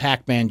Adam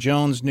Pac-Man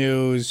Jones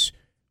news.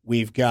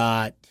 We've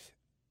got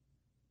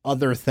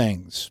other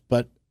things,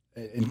 but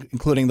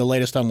including the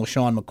latest on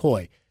LaShawn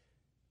McCoy.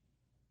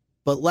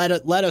 But let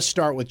us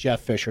start with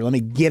Jeff Fisher. Let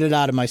me get it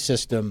out of my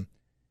system,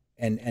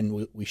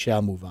 and we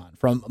shall move on.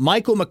 From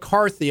Michael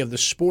McCarthy of the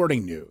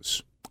Sporting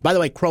News. By the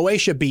way,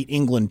 Croatia beat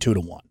England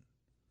 2-1.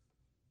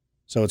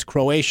 So it's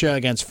Croatia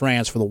against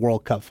France for the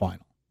World Cup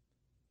final.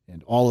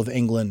 And all of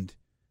England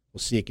will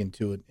sink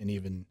into an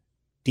even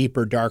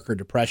deeper, darker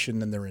depression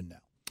than they're in now.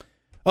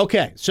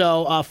 Okay,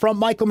 so from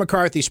Michael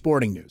McCarthy,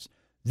 Sporting News.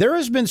 There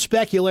has been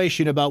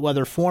speculation about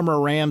whether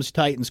former Rams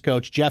Titans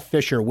coach Jeff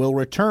Fisher will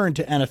return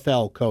to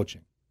NFL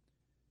coaching.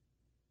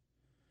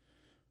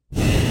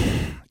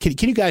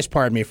 Can you guys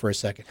pardon me for a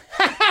second?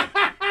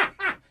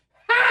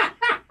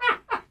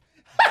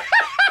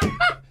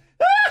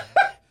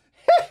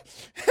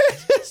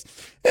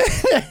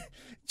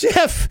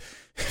 Jeff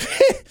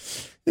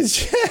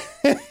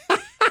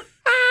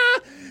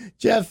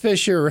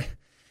Fisher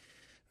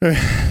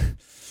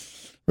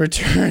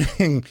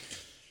returning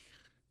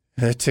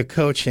to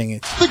coaching.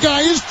 The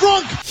guy is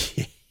drunk.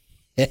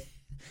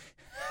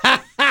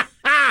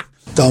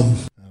 Dumb.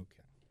 Okay.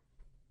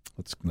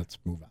 Let's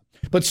move on.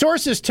 But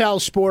sources tell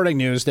Sporting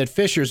News that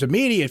Fisher's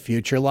immediate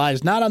future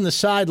lies not on the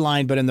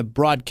sideline but in the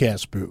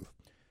broadcast booth.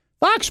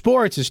 Fox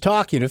Sports is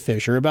talking to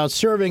Fisher about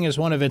serving as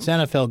one of its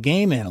NFL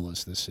game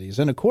analysts this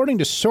season. According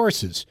to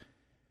sources,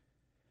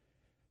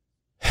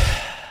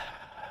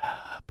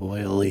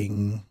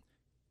 boiling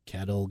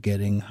kettle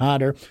getting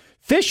hotter.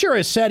 Fisher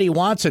has said he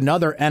wants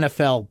another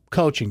NFL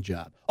coaching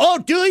job. Oh,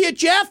 do you,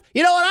 Jeff?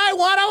 You know what I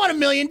want? I want $1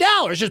 million.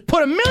 Just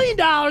put $1 million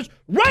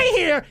right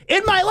here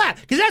in my lap,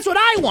 because that's what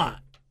I want.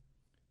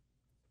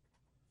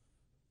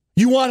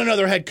 You want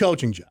another head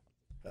coaching job?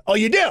 Oh,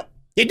 you do?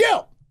 You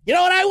do? You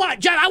know what I want?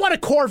 John, I want a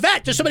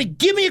Corvette. Does somebody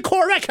give me a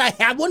Corvette? Can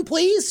I have one,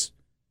 please?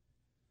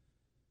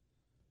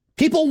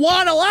 People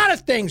want a lot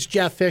of things,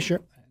 Jeff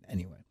Fisher.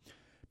 Anyway.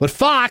 But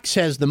Fox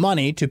has the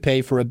money to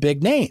pay for a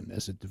big name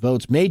as it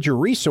devotes major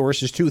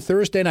resources to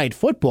Thursday Night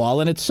Football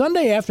and its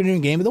Sunday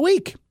afternoon game of the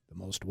week, the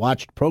most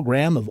watched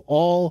program of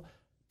all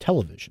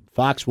television.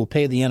 Fox will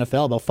pay the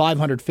NFL about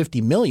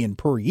 $550 million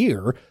per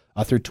year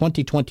through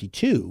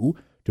 2022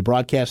 to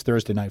broadcast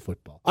Thursday Night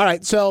Football. All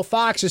right, so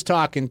Fox is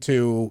talking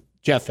to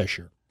Jeff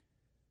Fisher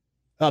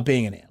about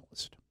being an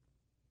analyst,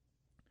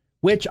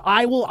 which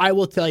I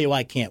will tell you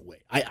I can't wait.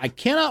 I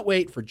cannot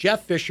wait for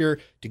Jeff Fisher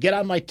to get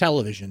on my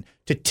television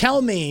to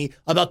tell me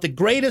about the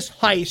greatest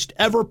heist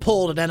ever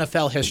pulled in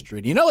NFL history.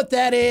 Do you know what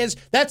that is?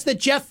 That's that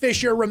Jeff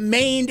Fisher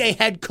remained a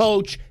head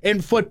coach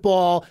in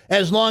football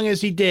as long as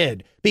he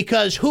did.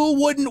 Because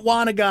who wouldn't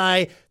want a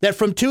guy that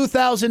from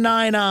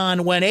 2009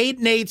 on went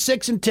 8-8,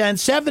 6-10,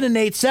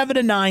 7-8,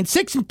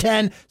 7-9,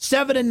 6-10,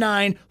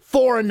 7-9,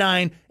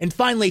 4-9, and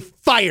finally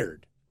fired?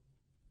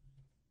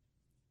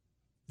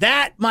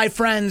 That, my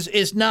friends,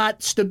 is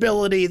not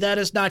stability. That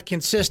is not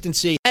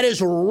consistency. That is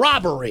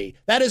robbery.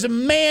 That is a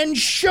man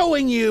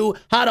showing you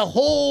how to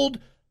hold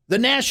the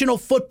National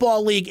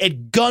Football League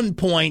at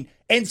gunpoint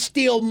and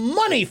steal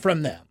money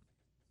from them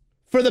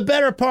for the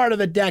better part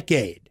of a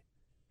decade.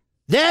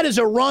 That is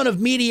a run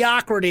of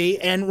mediocrity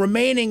and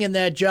remaining in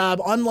that job,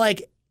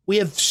 unlike we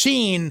have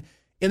seen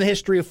in the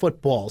history of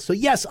football. So,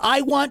 yes, I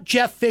want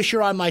Jeff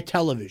Fisher on my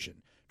television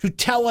to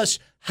tell us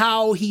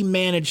how he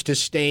managed to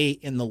stay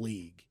in the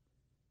league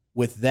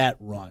with that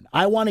run.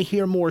 I want to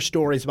hear more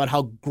stories about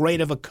how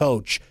great of a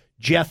coach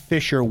Jeff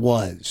Fisher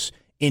was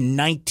in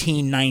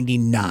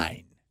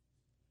 1999.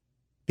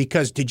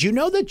 Because did you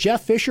know that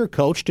Jeff Fisher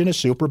coached in a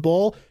Super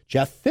Bowl?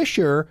 Jeff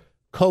Fisher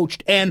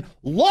coached and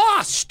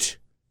lost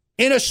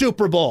in a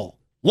Super Bowl.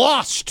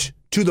 Lost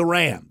to the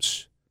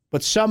Rams.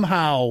 But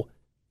somehow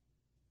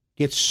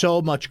gets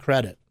so much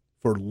credit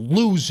for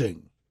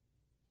losing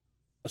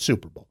a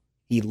Super Bowl.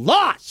 He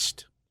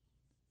lost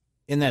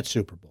in that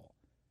Super Bowl.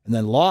 And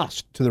then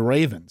lost to the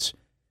Ravens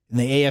in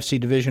the AFC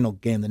divisional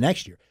game the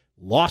next year.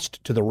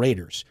 Lost to the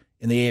Raiders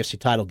in the AFC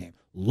title game.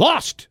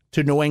 Lost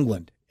to New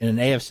England in an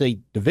AFC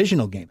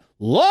divisional game.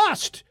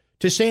 Lost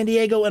to San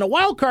Diego in a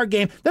wild card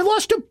game. Then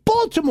lost to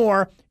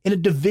Baltimore in a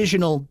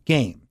divisional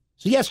game.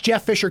 So yes,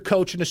 Jeff Fisher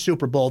coached in a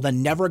Super Bowl,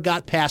 then never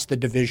got past the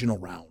divisional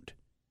round.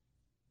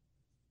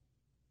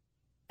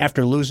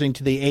 After losing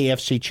to the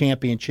AFC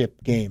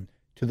championship game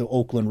to the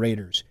Oakland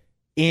Raiders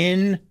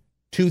in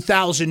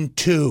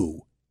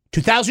 2002.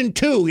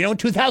 2002, you know what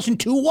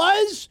 2002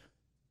 was?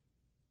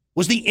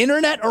 Was the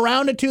internet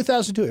around in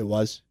 2002? It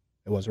was.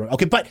 It was around.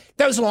 Okay, but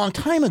that was a long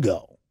time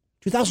ago.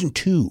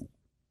 2002.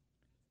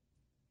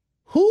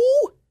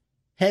 Who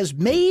has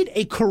made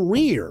a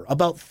career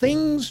about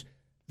things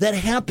that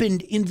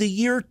happened in the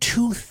year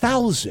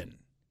 2000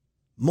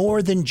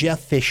 more than Jeff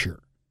Fisher?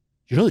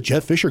 You know that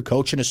Jeff Fisher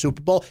coached in a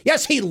Super Bowl?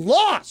 Yes, he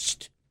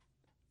lost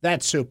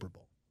that Super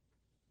Bowl.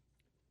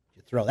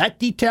 You throw that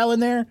detail in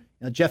there.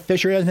 You know, Jeff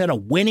Fisher hasn't had a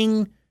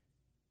winning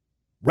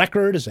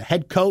record as a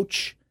head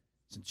coach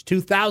since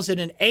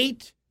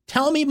 2008.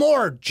 Tell me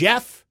more,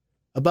 Jeff,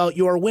 about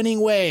your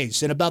winning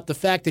ways and about the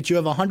fact that you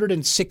have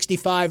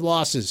 165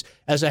 losses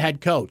as a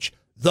head coach.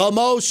 The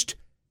most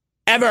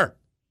ever.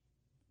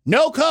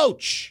 No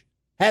coach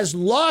has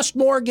lost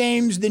more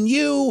games than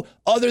you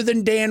other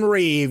than Dan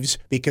Reeves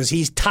because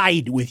he's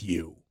tied with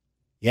you.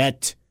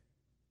 Yet,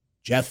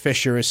 Jeff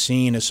Fisher is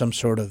seen as some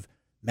sort of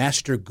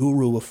master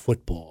guru of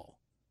football.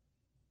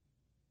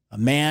 A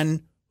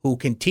man who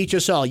can teach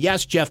us all.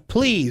 Yes, Jeff,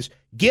 please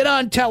get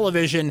on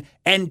television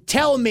and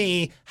tell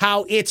me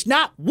how it's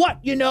not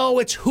what you know,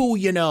 it's who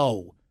you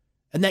know.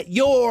 And that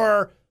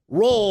your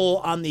role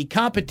on the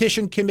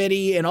competition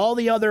committee and all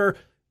the other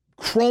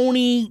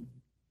crony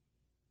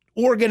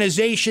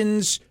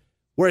organizations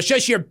where it's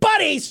just your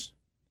buddies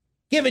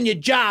giving you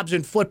jobs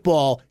in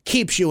football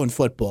keeps you in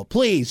football.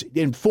 Please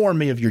inform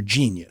me of your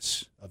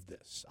genius of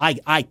this.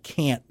 I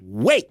can't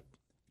wait.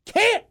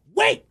 Can't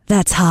wait.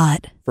 That's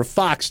hot. For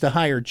Fox to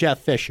hire Jeff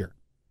Fisher.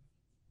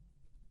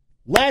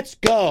 Let's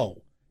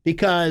go.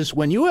 Because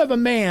when you have a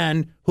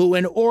man who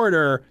in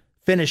order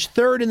finished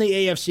third in the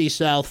AFC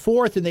South,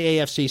 fourth in the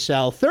AFC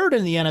South, third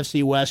in the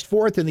NFC West,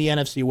 fourth in the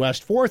NFC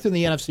West, fourth in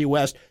the NFC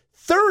West,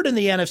 third in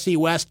the NFC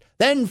West,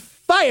 then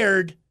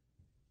fired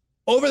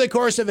over the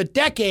course of a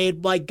decade,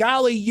 by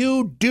golly,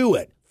 you do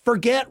it.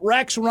 Forget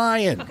Rex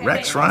Ryan. Okay,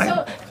 Rex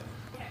Ryan?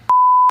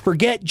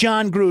 Forget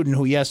John Gruden,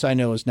 who, yes, I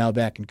know is now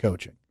back in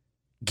coaching.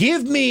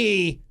 Give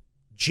me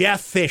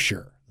Jeff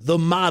Fisher, the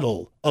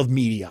model of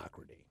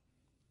mediocrity.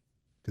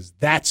 Because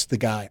that's the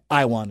guy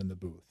I want in the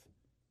booth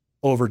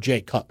over Jay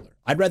Cutler.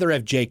 I'd rather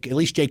have Jake, at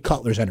least Jay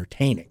Cutler's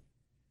entertaining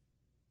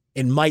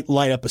and might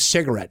light up a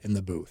cigarette in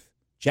the booth.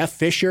 Jeff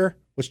Fisher,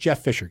 what's Jeff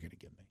Fisher going to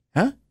give me?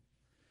 Huh?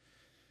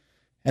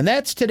 And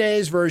that's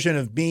today's version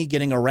of me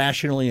getting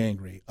irrationally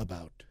angry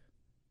about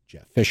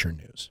Jeff Fisher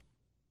news.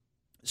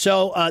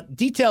 So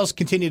details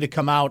continue to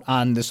come out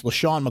on this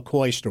LaShawn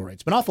McCoy story.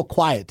 It's been awful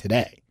quiet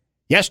today.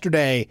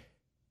 Yesterday,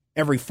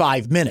 every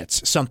 5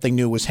 minutes, something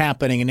new was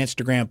happening, and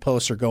Instagram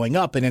posts are going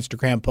up, and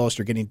Instagram posts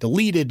are getting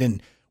deleted,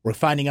 and we're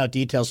finding out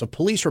details of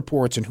police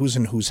reports and who's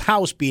in whose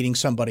house beating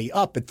somebody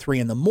up at 3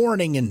 a.m,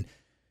 and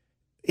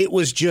it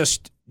was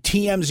just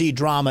TMZ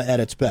drama at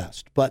its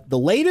best. But the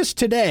latest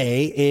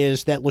today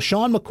is that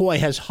LaShawn McCoy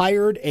has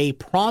hired a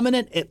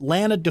prominent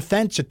Atlanta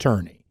defense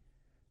attorney.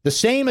 The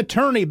same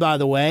attorney, by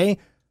the way,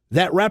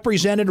 that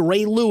represented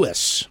Ray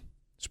Lewis.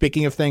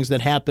 Speaking of things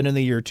that happened in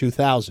the year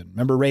 2000.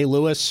 Remember Ray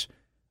Lewis?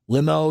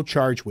 Limo,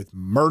 charged with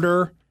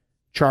murder,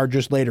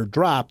 charges later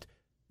dropped.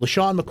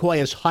 LaShawn McCoy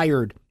has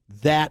hired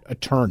that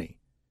attorney.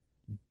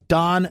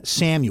 Don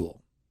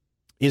Samuel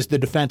is the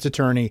defense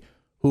attorney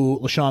who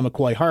LaShawn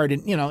McCoy hired.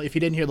 And, you know, if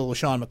you didn't hear the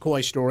LaShawn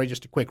McCoy story,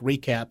 just a quick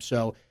recap.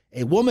 So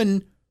a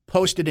woman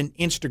posted an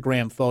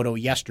Instagram photo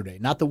yesterday,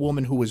 not the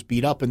woman who was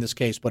beat up in this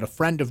case, but a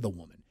friend of the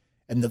woman.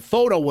 And the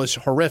photo was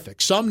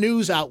horrific. Some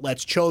news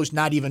outlets chose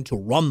not even to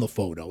run the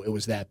photo. It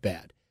was that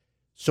bad.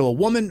 So a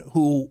woman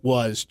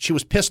she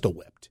was pistol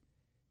whipped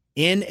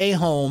in a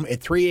home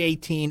at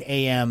 3:18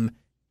 a.m.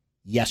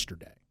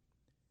 yesterday.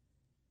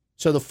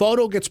 So the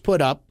photo gets put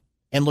up,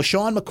 and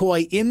LaShawn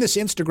McCoy in this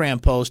Instagram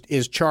post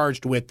is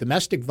charged with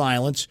domestic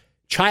violence,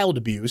 child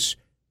abuse,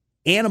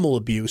 animal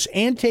abuse,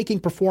 and taking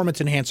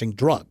performance-enhancing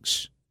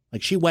drugs.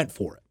 Like, she went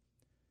for it.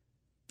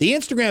 The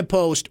Instagram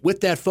post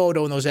with that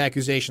photo and those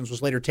accusations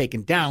was later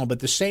taken down, but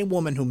the same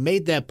woman who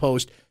made that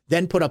post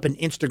then put up an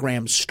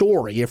Instagram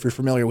story, if you're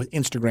familiar with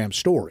Instagram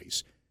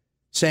stories,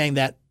 saying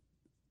that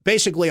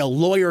basically a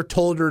lawyer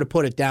told her to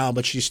put it down,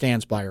 but she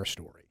stands by her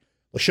story.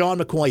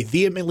 LaShawn McCoy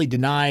vehemently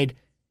denied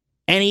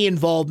any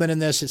involvement in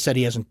this. It said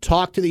he hasn't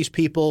talked to these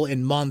people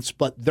in months,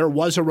 but there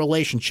was a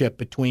relationship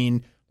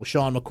between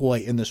LaShawn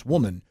McCoy and this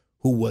woman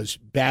who was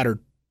battered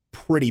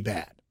pretty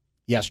bad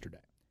yesterday.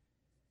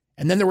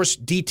 And then there was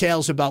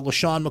details about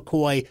LaShawn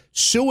McCoy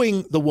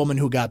suing the woman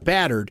who got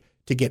battered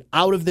to get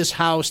out of this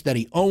house that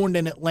he owned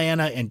in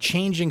Atlanta and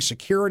changing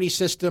security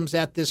systems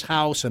at this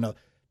house and a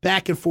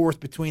back and forth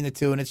between the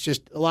two. And it's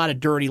just a lot of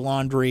dirty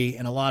laundry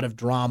and a lot of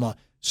drama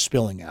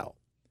spilling out.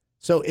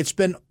 So it's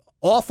been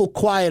awful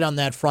quiet on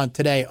that front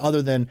today,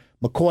 other than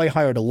McCoy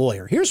hired a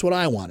lawyer. Here's what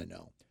I want to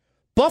know.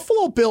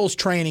 Buffalo Bills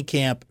training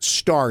camp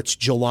starts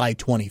July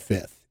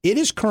 25th. It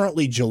is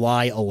currently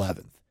July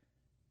 11th.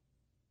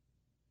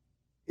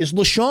 Is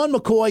LaShawn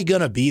McCoy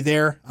going to be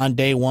there on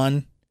day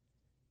one?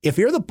 If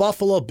you're the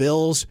Buffalo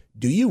Bills,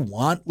 do you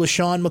want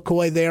LaShawn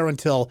McCoy there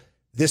until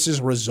this is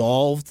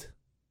resolved?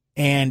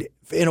 And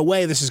in a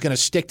way, this is going to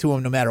stick to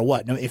him no matter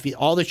what. Now, if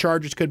all the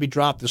charges could be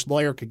dropped, this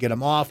lawyer could get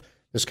him off.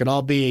 This could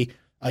all be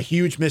a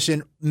huge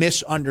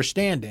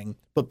misunderstanding.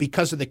 But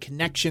because of the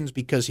connections,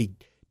 because he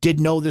did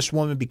know this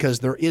woman,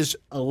 because there is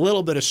a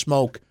little bit of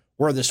smoke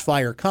where this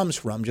fire comes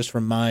from, just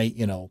from my,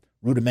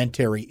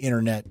 rudimentary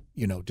internet,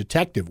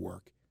 detective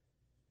work.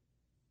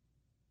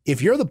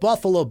 If you're the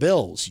Buffalo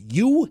Bills,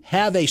 you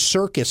have a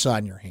circus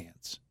on your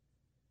hands.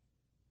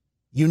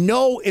 You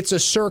know it's a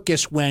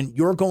circus when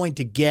you're going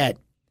to get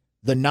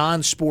the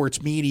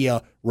non-sports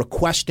media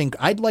requesting.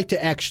 I'd like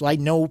to I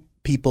know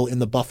people in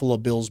the Buffalo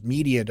Bills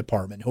media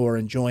department who are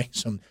enjoying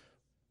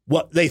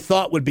what they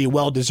thought would be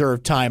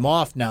well-deserved time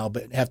off now,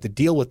 but have to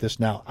deal with this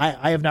now.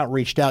 I have not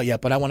reached out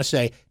yet, but I want to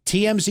say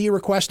TMZ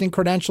requesting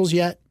credentials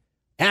yet?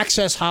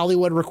 Access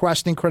Hollywood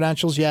requesting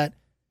credentials yet?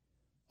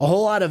 A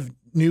whole lot of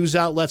news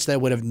outlets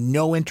that would have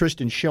no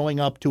interest in showing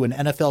up to an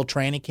NFL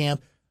training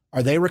camp,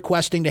 are they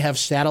requesting to have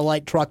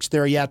satellite trucks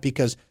there yet?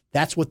 Because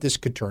that's what this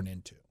could turn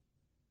into.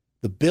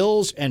 The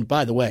Bills, and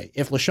by the way,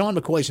 if LaShawn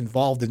McCoy's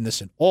involved in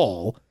this at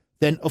all,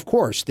 then of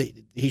course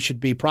he should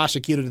be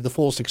prosecuted to the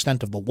fullest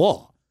extent of the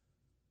law.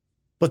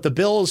 But the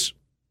Bills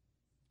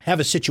have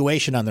a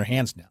situation on their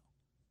hands now.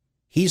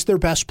 He's their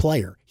best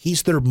player.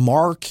 He's their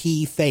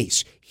marquee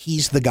face.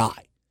 He's the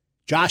guy.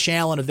 Josh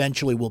Allen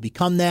eventually will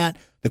become that.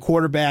 The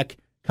quarterback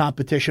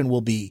competition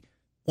will be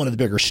one of the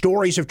bigger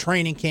stories of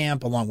training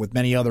camp, along with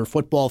many other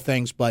football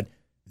things. But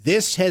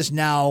this has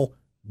now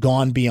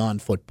gone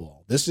beyond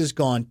football. This has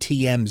gone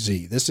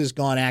TMZ. This has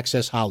gone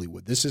Access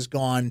Hollywood. This has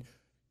gone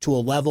to a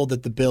level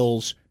that the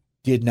Bills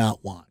did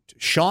not want.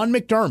 Sean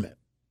McDermott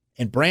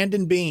and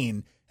Brandon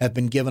Beane have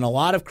been given a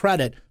lot of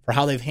credit for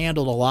how they've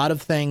handled a lot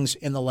of things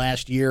in the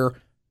last year,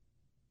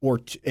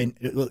 and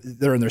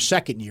they're in their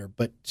second year,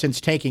 but since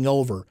taking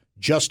over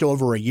just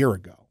over a year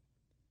ago.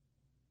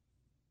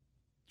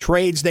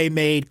 Trades they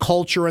made,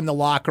 culture in the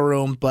locker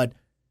room, but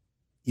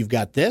you've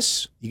got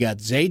this, you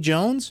got Zay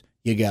Jones,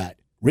 you got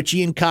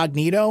Richie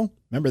Incognito.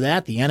 Remember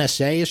that? The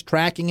NSA is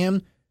tracking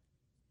him.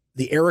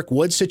 The Eric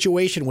Wood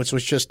situation, which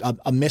was just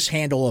a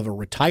mishandle of a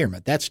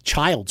retirement. That's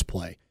child's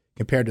play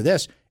compared to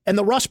this. And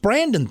the Russ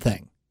Brandon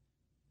thing.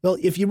 Well,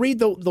 if you read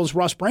those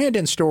Russ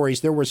Brandon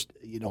stories, there was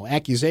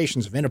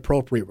accusations of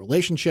inappropriate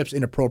relationships,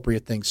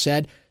 inappropriate things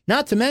said.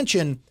 Not to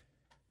mention,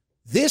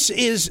 this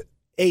is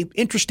an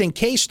interesting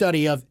case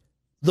study of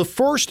the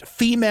first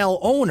female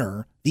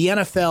owner the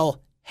NFL.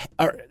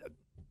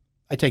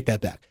 I take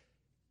that back.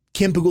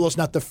 Kim Pegula is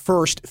not the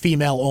first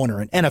female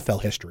owner in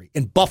NFL history,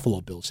 in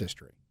Buffalo Bills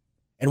history,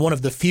 and one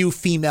of the few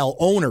female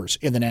owners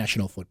in the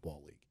National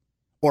Football League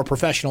or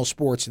professional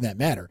sports in that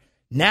matter.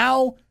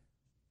 Now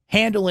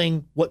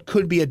handling what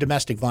could be a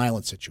domestic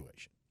violence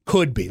situation.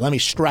 Could be. Let me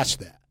stress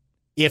that.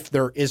 If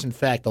there is, in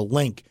fact, a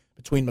link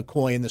between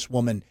McCoy and this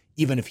woman,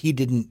 even if he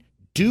didn't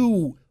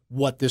do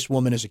what this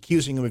woman is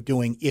accusing him of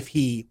doing, if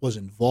he was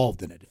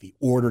involved in it, if he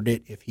ordered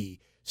it, if he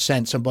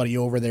sent somebody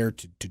over there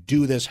to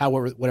do this,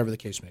 however, whatever the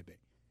case may be.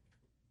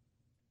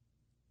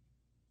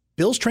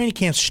 Bills training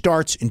camp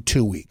starts in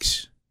 2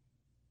 weeks.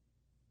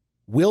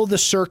 Will the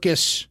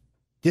circus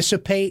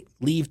dissipate,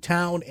 leave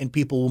town, and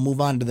people will move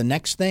on to the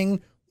next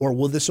thing, or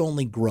will this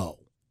only grow?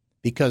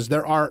 Because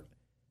there are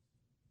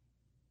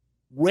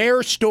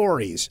rare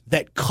stories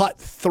that cut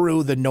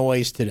through the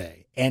noise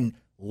today and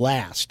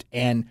last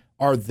and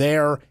are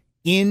there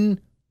in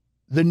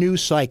the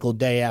news cycle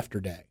day after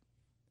day.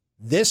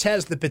 This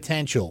has the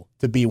potential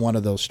to be one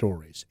of those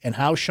stories. And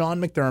how Sean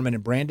McDermott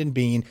and Brandon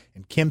Beane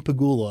and Kim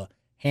Pegula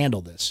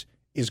handle this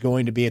is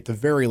going to be, at the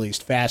very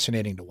least,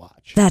 fascinating to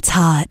watch. That's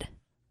hot.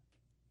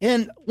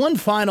 And one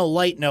final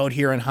light note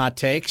here in Hot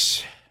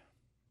Takes.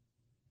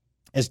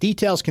 As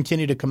details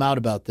continue to come out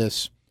about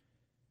this,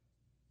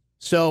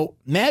 so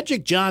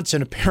Magic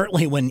Johnson,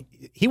 apparently when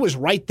he was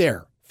right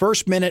there,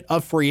 first minute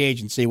of free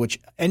agency, which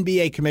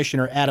NBA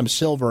Commissioner Adam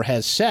Silver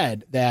has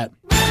said that,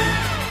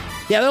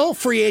 the whole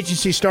free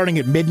agency starting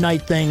at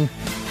midnight thing,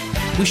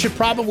 we should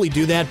probably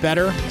do that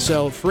better.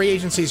 So free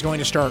agency is going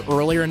to start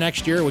earlier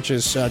next year, which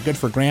is good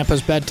for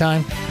Grandpa's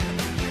bedtime.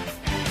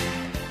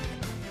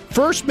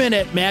 First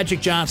minute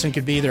Magic Johnson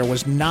could be there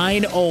was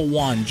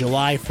 9:01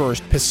 July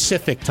 1st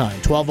Pacific time,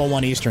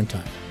 12:01 Eastern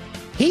time.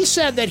 He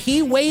said that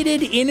he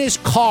waited in his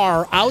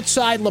car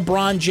outside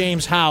LeBron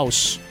James'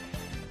 house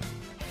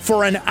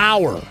for an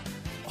hour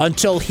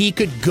until he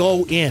could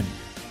go in.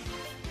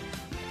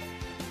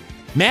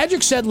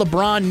 Magic said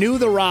LeBron knew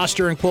the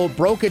roster and, quote,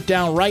 broke it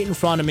down right in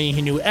front of me.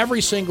 He knew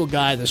every single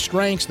guy, the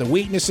strengths, the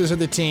weaknesses of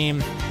the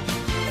team.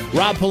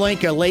 Rob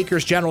Pelinka,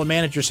 Lakers general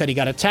manager, said he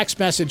got a text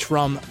message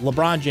from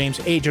LeBron James'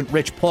 agent,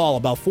 Rich Paul,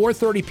 about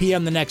 4:30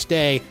 p.m. the next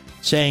day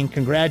saying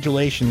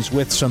congratulations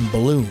with some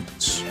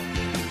balloons,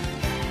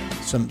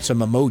 some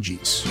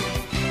emojis.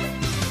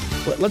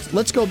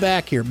 Let's go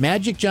back here.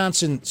 Magic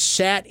Johnson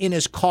sat in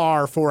his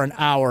car for an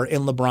hour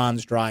in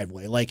LeBron's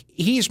driveway. Like,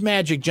 he's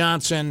Magic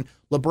Johnson.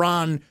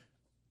 LeBron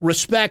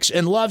respects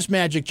and loves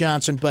Magic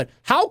Johnson, but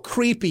how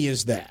creepy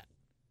is that?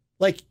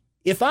 Like,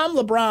 if I'm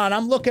LeBron,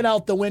 I'm looking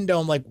out the window.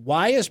 I'm like,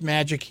 why is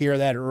Magic here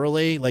that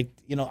early? Like,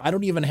 I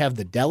don't even have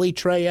the deli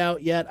tray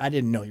out yet. I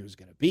didn't know he was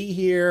going to be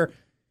here.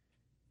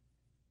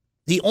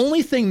 The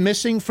only thing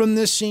missing from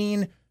this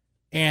scene,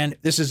 and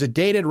this is a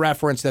dated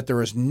reference that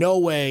there is no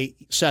way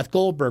Seth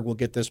Goldberg will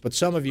get this, but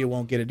some of you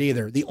won't get it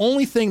either. The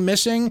only thing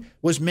missing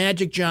was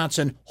Magic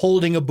Johnson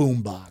holding a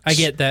boombox. I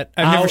get that.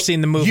 I've never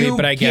seen the movie,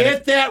 but I get it. You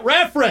get that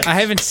reference. I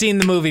haven't seen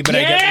the movie, but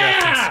I get the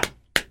reference.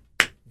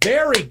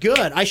 Very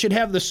good. I should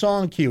have the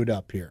song queued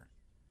up here.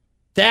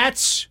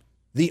 That's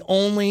the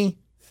only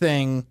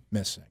thing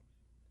missing.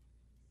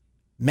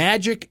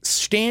 Magic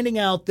standing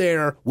out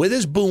there with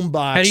his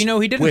boombox. How do you know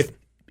he didn't? With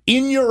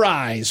In Your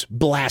Eyes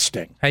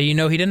blasting. How do you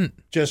know he didn't?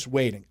 Just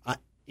waiting.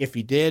 If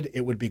he did,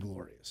 it would be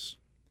glorious.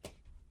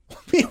 I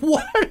mean,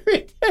 what are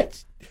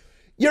it?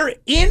 You're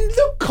in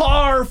the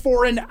car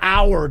for an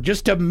hour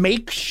just to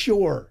make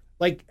sure.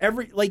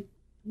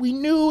 We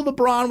knew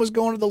LeBron was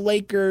going to the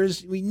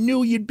Lakers. We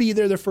knew you'd be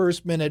there the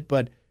first minute,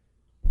 but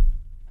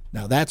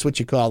now that's what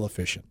you call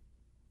efficient.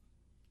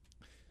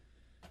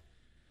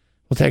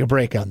 We'll take a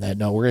break on that.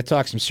 No, we're going to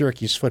talk some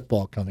Syracuse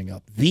football coming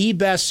up. The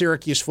best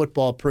Syracuse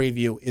football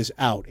preview is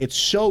out. It's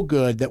so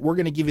good that we're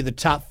going to give you the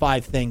top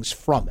 5 things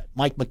from it.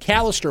 Mike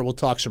McAllister will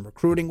talk some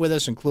recruiting with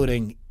us,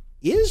 including,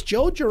 is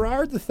Joe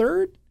Girard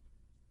III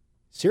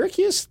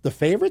Syracuse the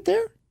favorite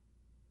there?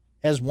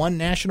 As one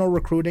national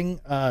recruiting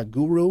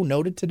guru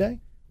noted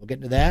today. We'll get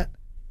into that.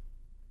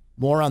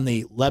 More on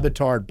the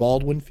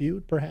LeBatard-Baldwin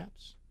feud,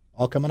 perhaps.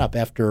 All coming up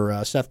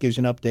after Seth gives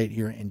you an update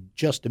here in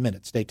just a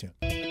minute. Stay tuned.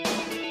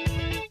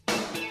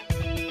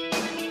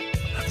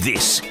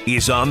 This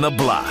is On the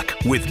Block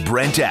with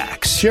Brent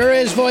Axe. Sure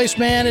is, voice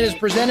man. It is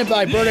presented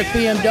by Burdick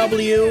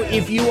BMW.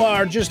 If you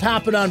are just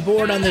hopping on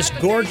board on this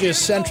gorgeous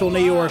Central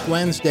New York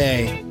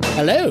Wednesday,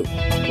 hello.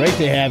 Great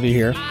to have you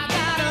here.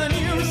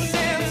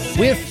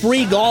 We have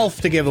free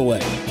golf to give away.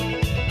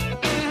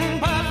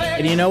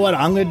 And you know what?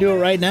 I'm going to do it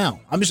right now.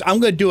 I'm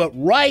going to do it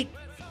right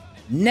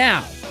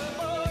now.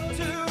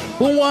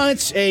 Who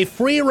wants a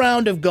free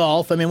round of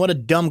golf? I mean, what a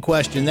dumb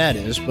question that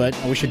is, but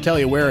we should tell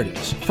you where it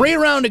is. Free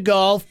round of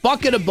golf,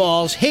 bucket of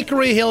balls,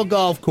 Hickory Hill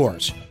Golf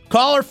Course.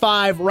 Caller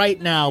 5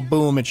 right now.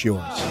 Boom, it's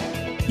yours.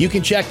 You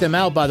can check them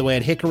out, by the way,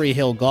 at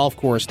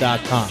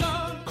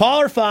hickoryhillgolfcourse.com.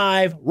 Caller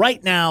 5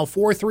 right now,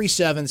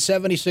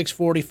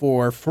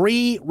 437-7644.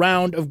 Free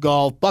round of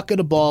golf, bucket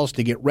of balls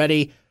to get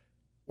ready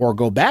or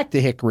go back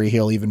to Hickory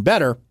Hill, even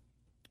better.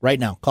 Right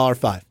now, caller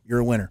 5. You're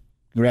a winner.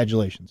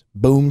 Congratulations.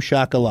 Boom,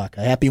 shakalaka.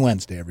 Happy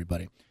Wednesday,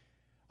 everybody.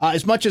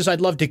 As much as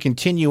I'd love to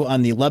continue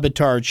on the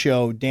LeBatard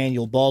Show,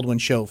 Daniel Baldwin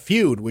Show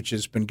feud, which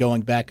has been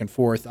going back and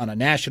forth on a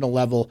national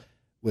level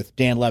with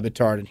Dan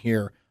LeBatard and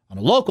here on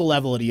a local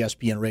level at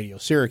ESPN Radio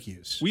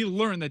Syracuse. We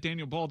learned that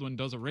Daniel Baldwin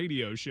does a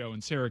radio show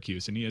in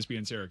Syracuse, in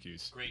ESPN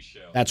Syracuse. Great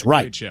show. That's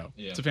right. Great show.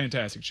 Yeah. It's a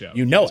fantastic show.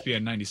 You know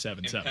ESPN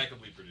 97.7.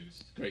 Impeccably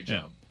produced. Great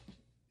job.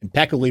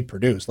 Impeccably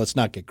produced. Let's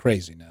not get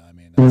crazy now. I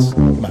mean,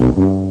 come on.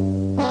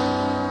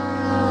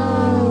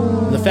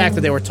 The fact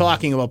that they were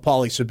talking about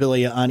Paulie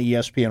Sibilia on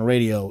ESPN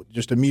Radio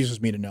just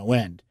amuses me to no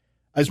end.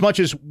 As much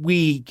as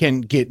we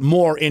can get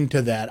more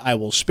into that, I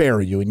will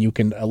spare you, and you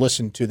can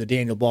listen to the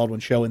Daniel Baldwin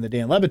Show and the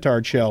Dan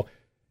LeBatard Show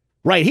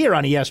right here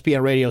on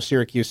ESPN Radio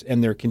Syracuse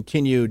and their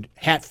continued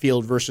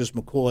Hatfield versus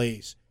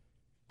McCoy's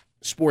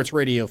sports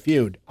radio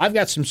feud. I've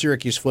got some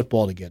Syracuse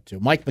football to get to.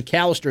 Mike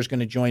McAllister is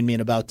going to join me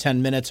in about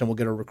 10 minutes, and we'll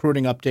get a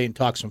recruiting update and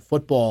talk some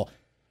football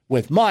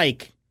with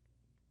Mike.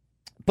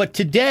 But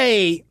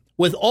today,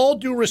 with all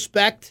due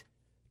respect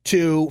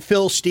to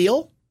Phil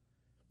Steele,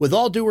 with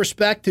all due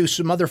respect to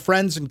some other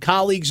friends and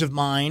colleagues of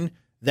mine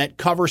that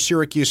cover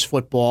Syracuse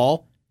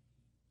football,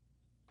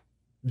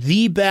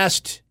 the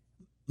best,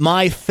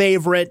 my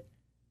favorite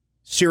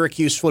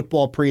Syracuse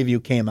football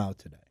preview came out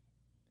today.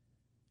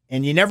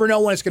 And you never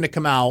know when it's going to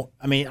come out.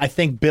 I mean, I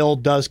think Bill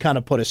does kind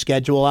of put a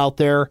schedule out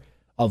there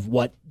of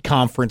what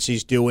conference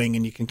he's doing,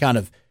 and you can kind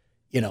of,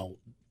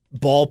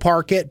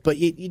 ballpark it, but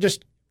you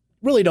just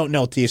really don't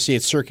know until you see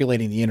it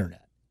circulating the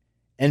internet.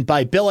 And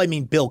by Bill, I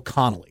mean Bill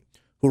Connolly,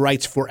 who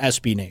writes for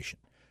SB Nation.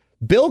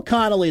 Bill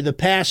Connolly, the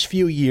past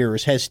few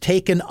years, has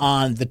taken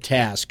on the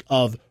task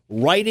of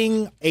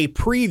writing a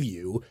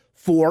preview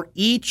for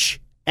each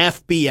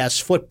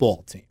FBS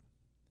football team,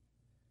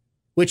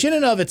 which in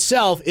and of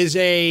itself is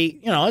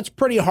it's a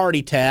pretty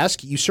hardy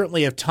task. You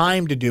certainly have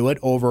time to do it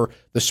over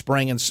the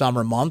spring and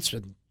summer months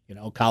and,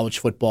 college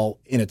football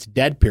in its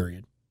dead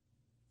period.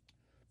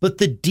 But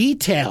the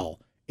detail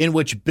in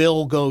which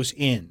Bill goes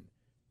in,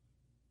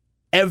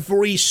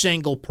 every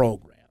single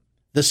program,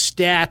 the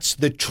stats,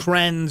 the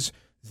trends,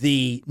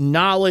 the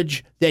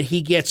knowledge that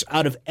he gets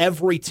out of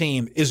every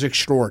team is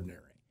extraordinary.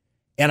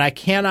 And I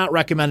cannot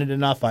recommend it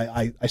enough.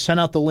 I sent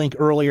out the link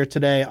earlier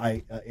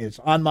today. It's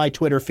on my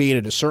Twitter feed.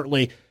 It is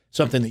certainly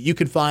something that you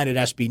can find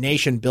at SB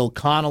Nation. Bill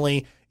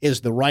Connolly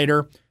is the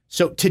writer.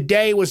 So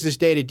today was this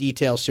day to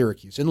detail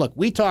Syracuse. And look,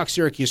 we talk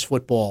Syracuse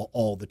football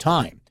all the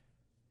time.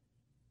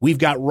 We've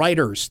got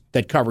writers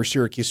that cover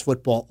Syracuse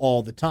football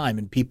all the time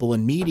and people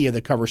in media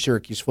that cover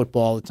Syracuse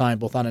football all the time,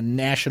 both on a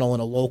national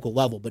and a local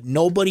level. But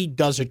nobody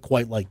does it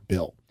quite like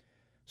Bill.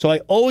 So I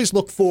always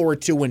look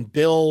forward to when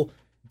Bill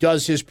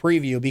does his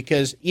preview,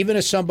 because even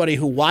as somebody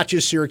who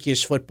watches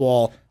Syracuse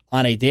football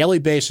on a daily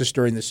basis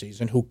during the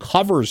season, who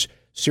covers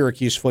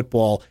Syracuse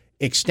football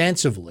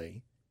extensively,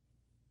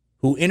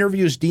 who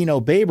interviews Dino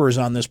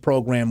Babers on this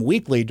program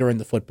weekly during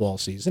the football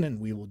season, and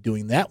we will be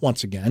doing that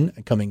once again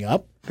coming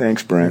up.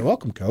 Thanks, Brent. You're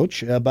welcome,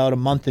 Coach. About a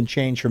month and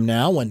change from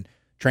now, when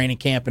training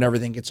camp and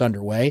everything gets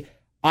underway,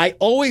 I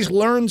always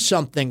learn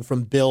something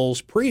from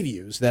Bill's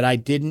previews that I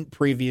didn't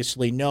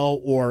previously know,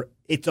 or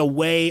it's a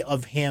way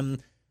of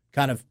him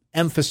kind of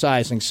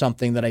emphasizing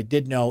something that I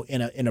did know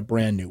in a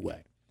brand new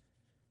way.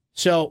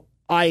 So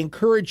I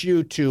encourage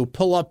you to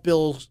pull up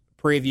Bill's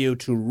preview,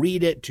 to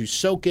read it, to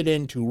soak it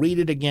in, to read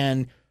it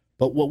again.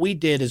 But what we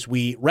did is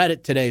we read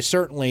it today,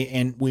 certainly,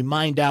 and we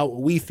mined out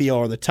what we feel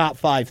are the top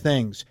 5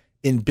 things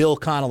in Bill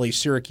Connolly's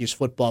Syracuse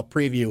football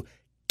preview.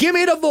 Give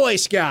me the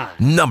voice guy.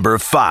 Number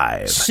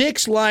 5.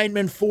 6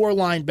 linemen, 4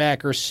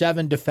 linebackers,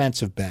 7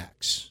 defensive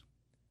backs.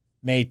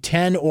 Made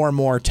 10 or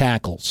more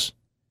tackles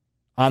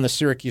on the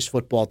Syracuse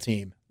football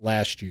team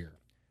last year.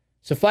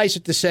 Suffice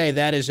it to say,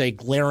 that is a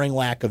glaring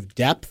lack of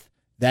depth.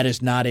 That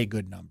is not a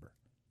good number.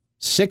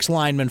 6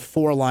 linemen,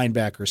 4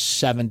 linebackers,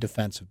 7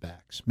 defensive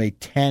backs.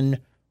 Made 10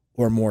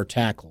 or more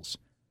tackles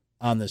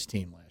on this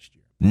team last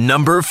year.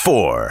 Number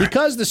 4.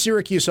 Because the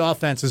Syracuse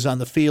offense is on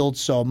the field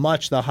so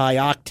much, the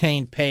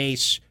high-octane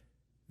pace,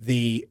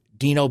 the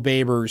Dino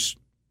Babers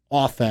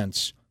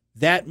offense,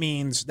 that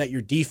means that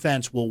your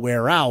defense will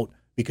wear out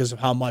because of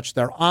how much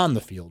they're on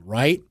the field,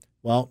 right?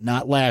 Well,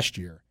 not last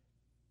year.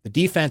 The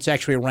defense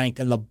actually ranked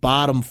in the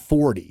bottom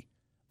 40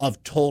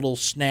 of total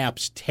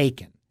snaps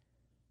taken.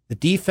 The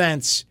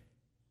defense,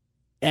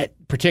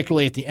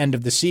 particularly at the end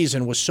of the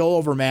season, was so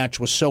overmatched,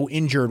 was so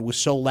injured, was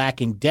so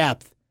lacking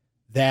depth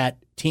that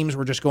teams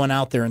were just going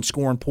out there and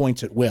scoring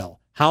points at will.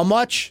 How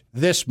much?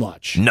 This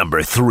much.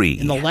 Number 3.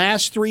 In the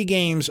last 3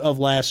 games of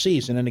last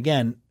season, and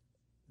again,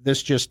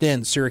 this just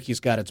in, Syracuse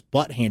got its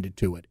butt handed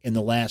to it in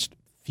the last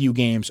few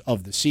games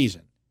of the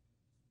season.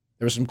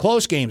 There were some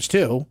close games,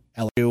 too.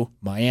 LSU,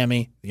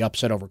 Miami, the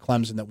upset over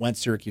Clemson that went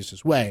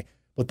Syracuse's way,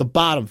 but the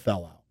bottom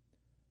fell out.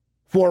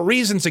 For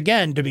reasons,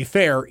 again, to be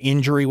fair,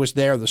 injury was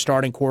there. The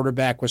starting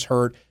quarterback was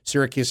hurt.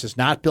 Syracuse is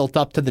not built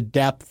up to the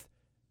depth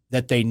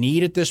that they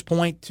need at this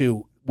point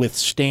to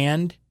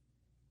withstand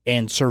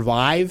and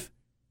survive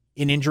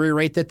an injury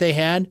rate that they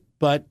had,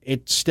 but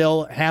it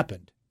still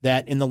happened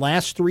that in the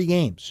last 3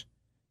 games,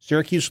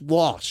 Syracuse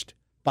lost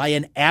by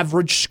an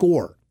average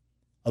score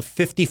of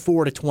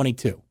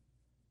 54-22.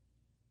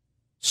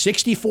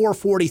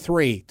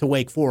 64-43 to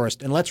Wake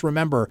Forest. And let's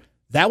remember,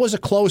 that was a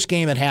close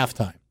game at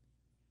halftime.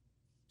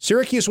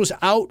 Syracuse was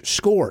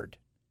outscored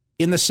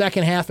in the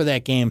second half of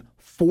that game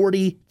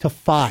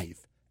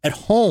 40-5 at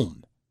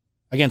home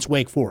against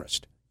Wake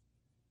Forest.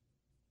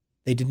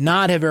 They did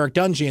not have Eric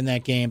Dungy in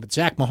that game, but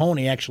Zach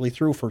Mahoney actually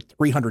threw for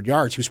 300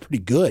 yards. He was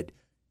pretty good.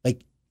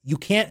 Like, you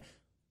can't,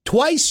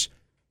 twice,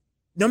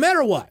 no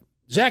matter what,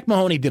 Zach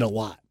Mahoney did a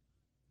lot.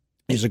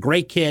 He's a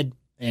great kid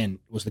and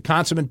was the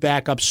consummate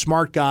backup,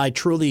 smart guy,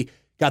 truly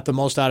got the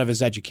most out of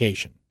his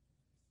education.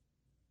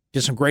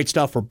 Did some great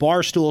stuff for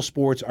Barstool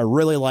Sports. I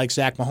really like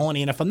Zach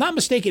Mahoney. And if I'm not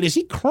mistaken, is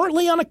he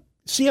currently on a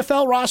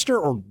CFL roster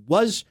or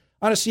was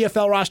on a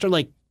CFL roster?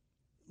 Like,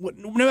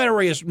 no matter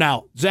where he is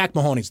now, Zach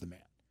Mahoney's the man.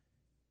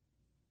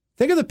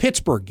 Think of the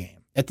Pittsburgh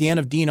game at the end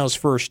of Dino's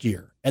first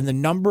year and the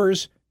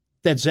numbers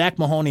that Zach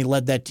Mahoney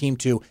led that team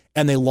to,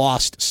 and they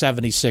lost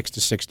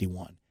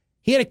 76-61.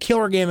 He had a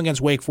killer game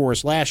against Wake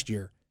Forest last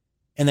year,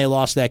 and they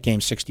lost that game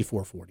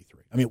 64-43.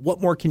 I mean,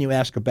 what more can you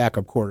ask a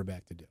backup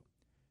quarterback to do?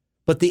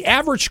 But the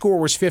average score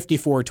was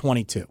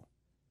 54-22.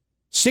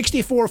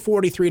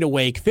 64-43 to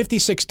Wake,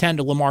 56-10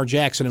 to Lamar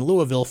Jackson in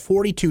Louisville,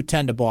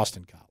 42-10 to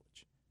Boston College.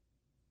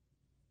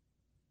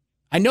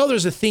 I know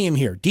there's a theme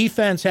here.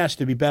 Defense has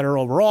to be better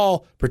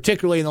overall,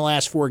 particularly in the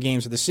last 4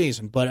 games of the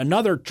season. But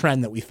another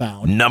trend that we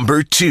found,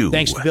 Number 2,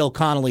 thanks to Bill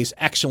Connolly's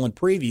excellent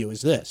preview,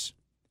 is this.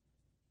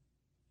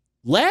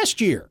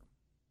 Last year,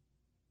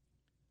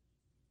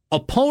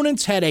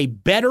 opponents had a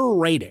better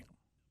rating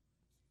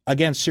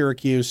against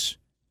Syracuse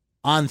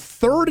on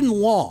 3rd and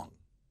long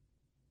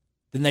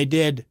than they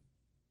did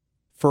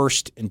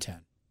 1st and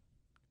 10.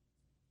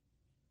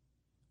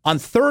 On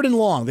 3rd and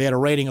long, they had a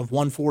rating of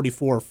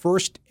 144.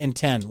 1st and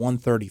 10,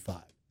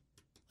 135.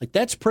 Like,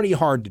 that's pretty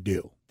hard to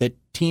do, that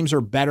teams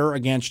are better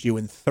against you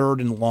in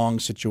 3rd and long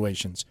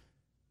situations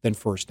than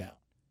 1st down.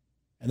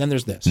 And then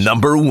there's this.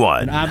 Number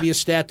 1. An obvious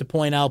stat to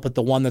point out, but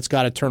the one that's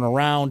got to turn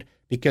around,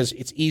 because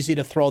it's easy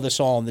to throw this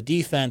all on the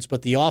defense,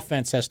 but the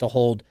offense has to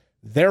hold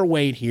their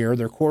weight here.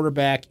 Their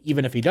quarterback,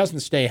 even if he doesn't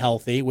stay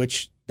healthy,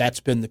 which that's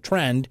been the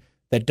trend,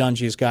 that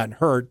Dungy has gotten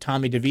hurt,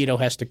 Tommy DeVito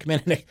has to come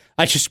in. And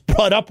I just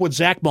brought up what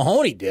Zach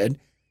Mahoney did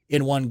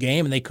in one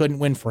game, and they couldn't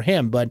win for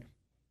him. But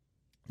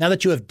now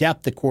that you have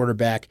depth at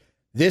quarterback,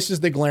 this is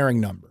the glaring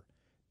number.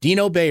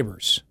 Dino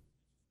Babers,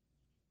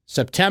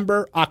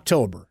 September,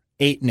 October,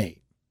 8-8.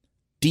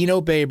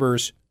 Dino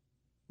Babers,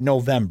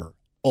 November,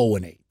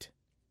 0-8.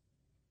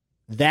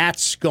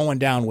 That's going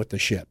down with the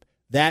ship.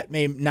 That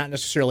may not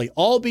necessarily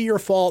all be your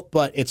fault,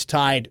 but it's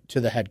tied to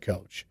the head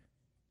coach.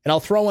 And I'll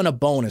throw in a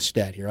bonus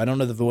stat here. I don't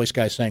know the voice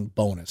guy saying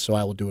bonus, so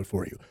I will do it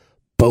for you.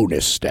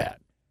 Bonus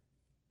stat.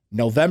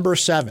 November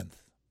 7th.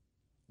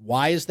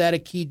 Why is that a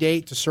key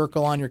date to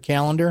circle on your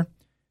calendar?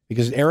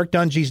 Because Eric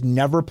Dungy's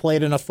never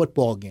played in a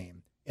football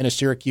game in a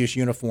Syracuse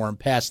uniform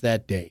past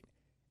that date.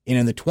 And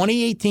in the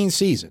 2018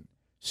 season,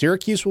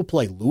 Syracuse will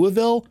play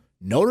Louisville,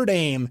 Notre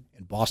Dame,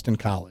 and Boston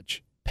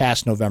College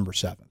past November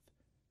 7th.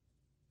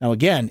 Now,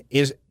 again,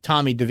 is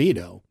Tommy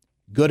DeVito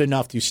good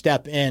enough to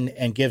step in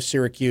and give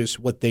Syracuse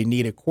what they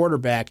need at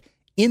quarterback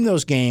in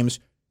those games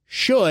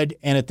should,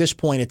 and at this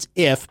point it's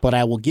if, but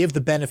I will give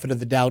the benefit of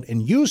the doubt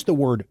and use the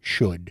word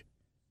should,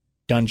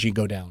 Dungy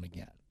go down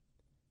again.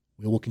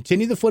 We will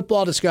continue the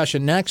football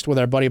discussion next with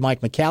our buddy Mike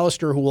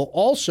McAllister, who will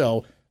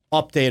also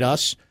update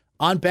us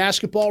on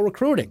basketball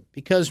recruiting,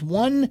 because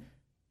one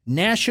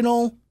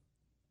national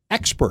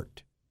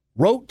expert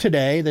wrote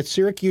today that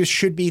Syracuse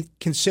should be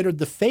considered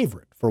the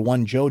favorite for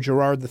one Joe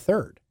Girard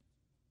III.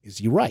 Is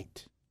he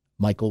right?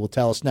 Michael will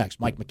tell us next.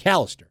 Mike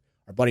McAllister,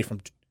 our buddy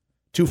from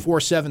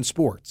 247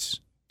 Sports,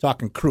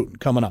 talking Cruton,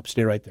 coming up.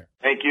 Stay right there.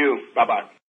 Thank you. Bye-bye.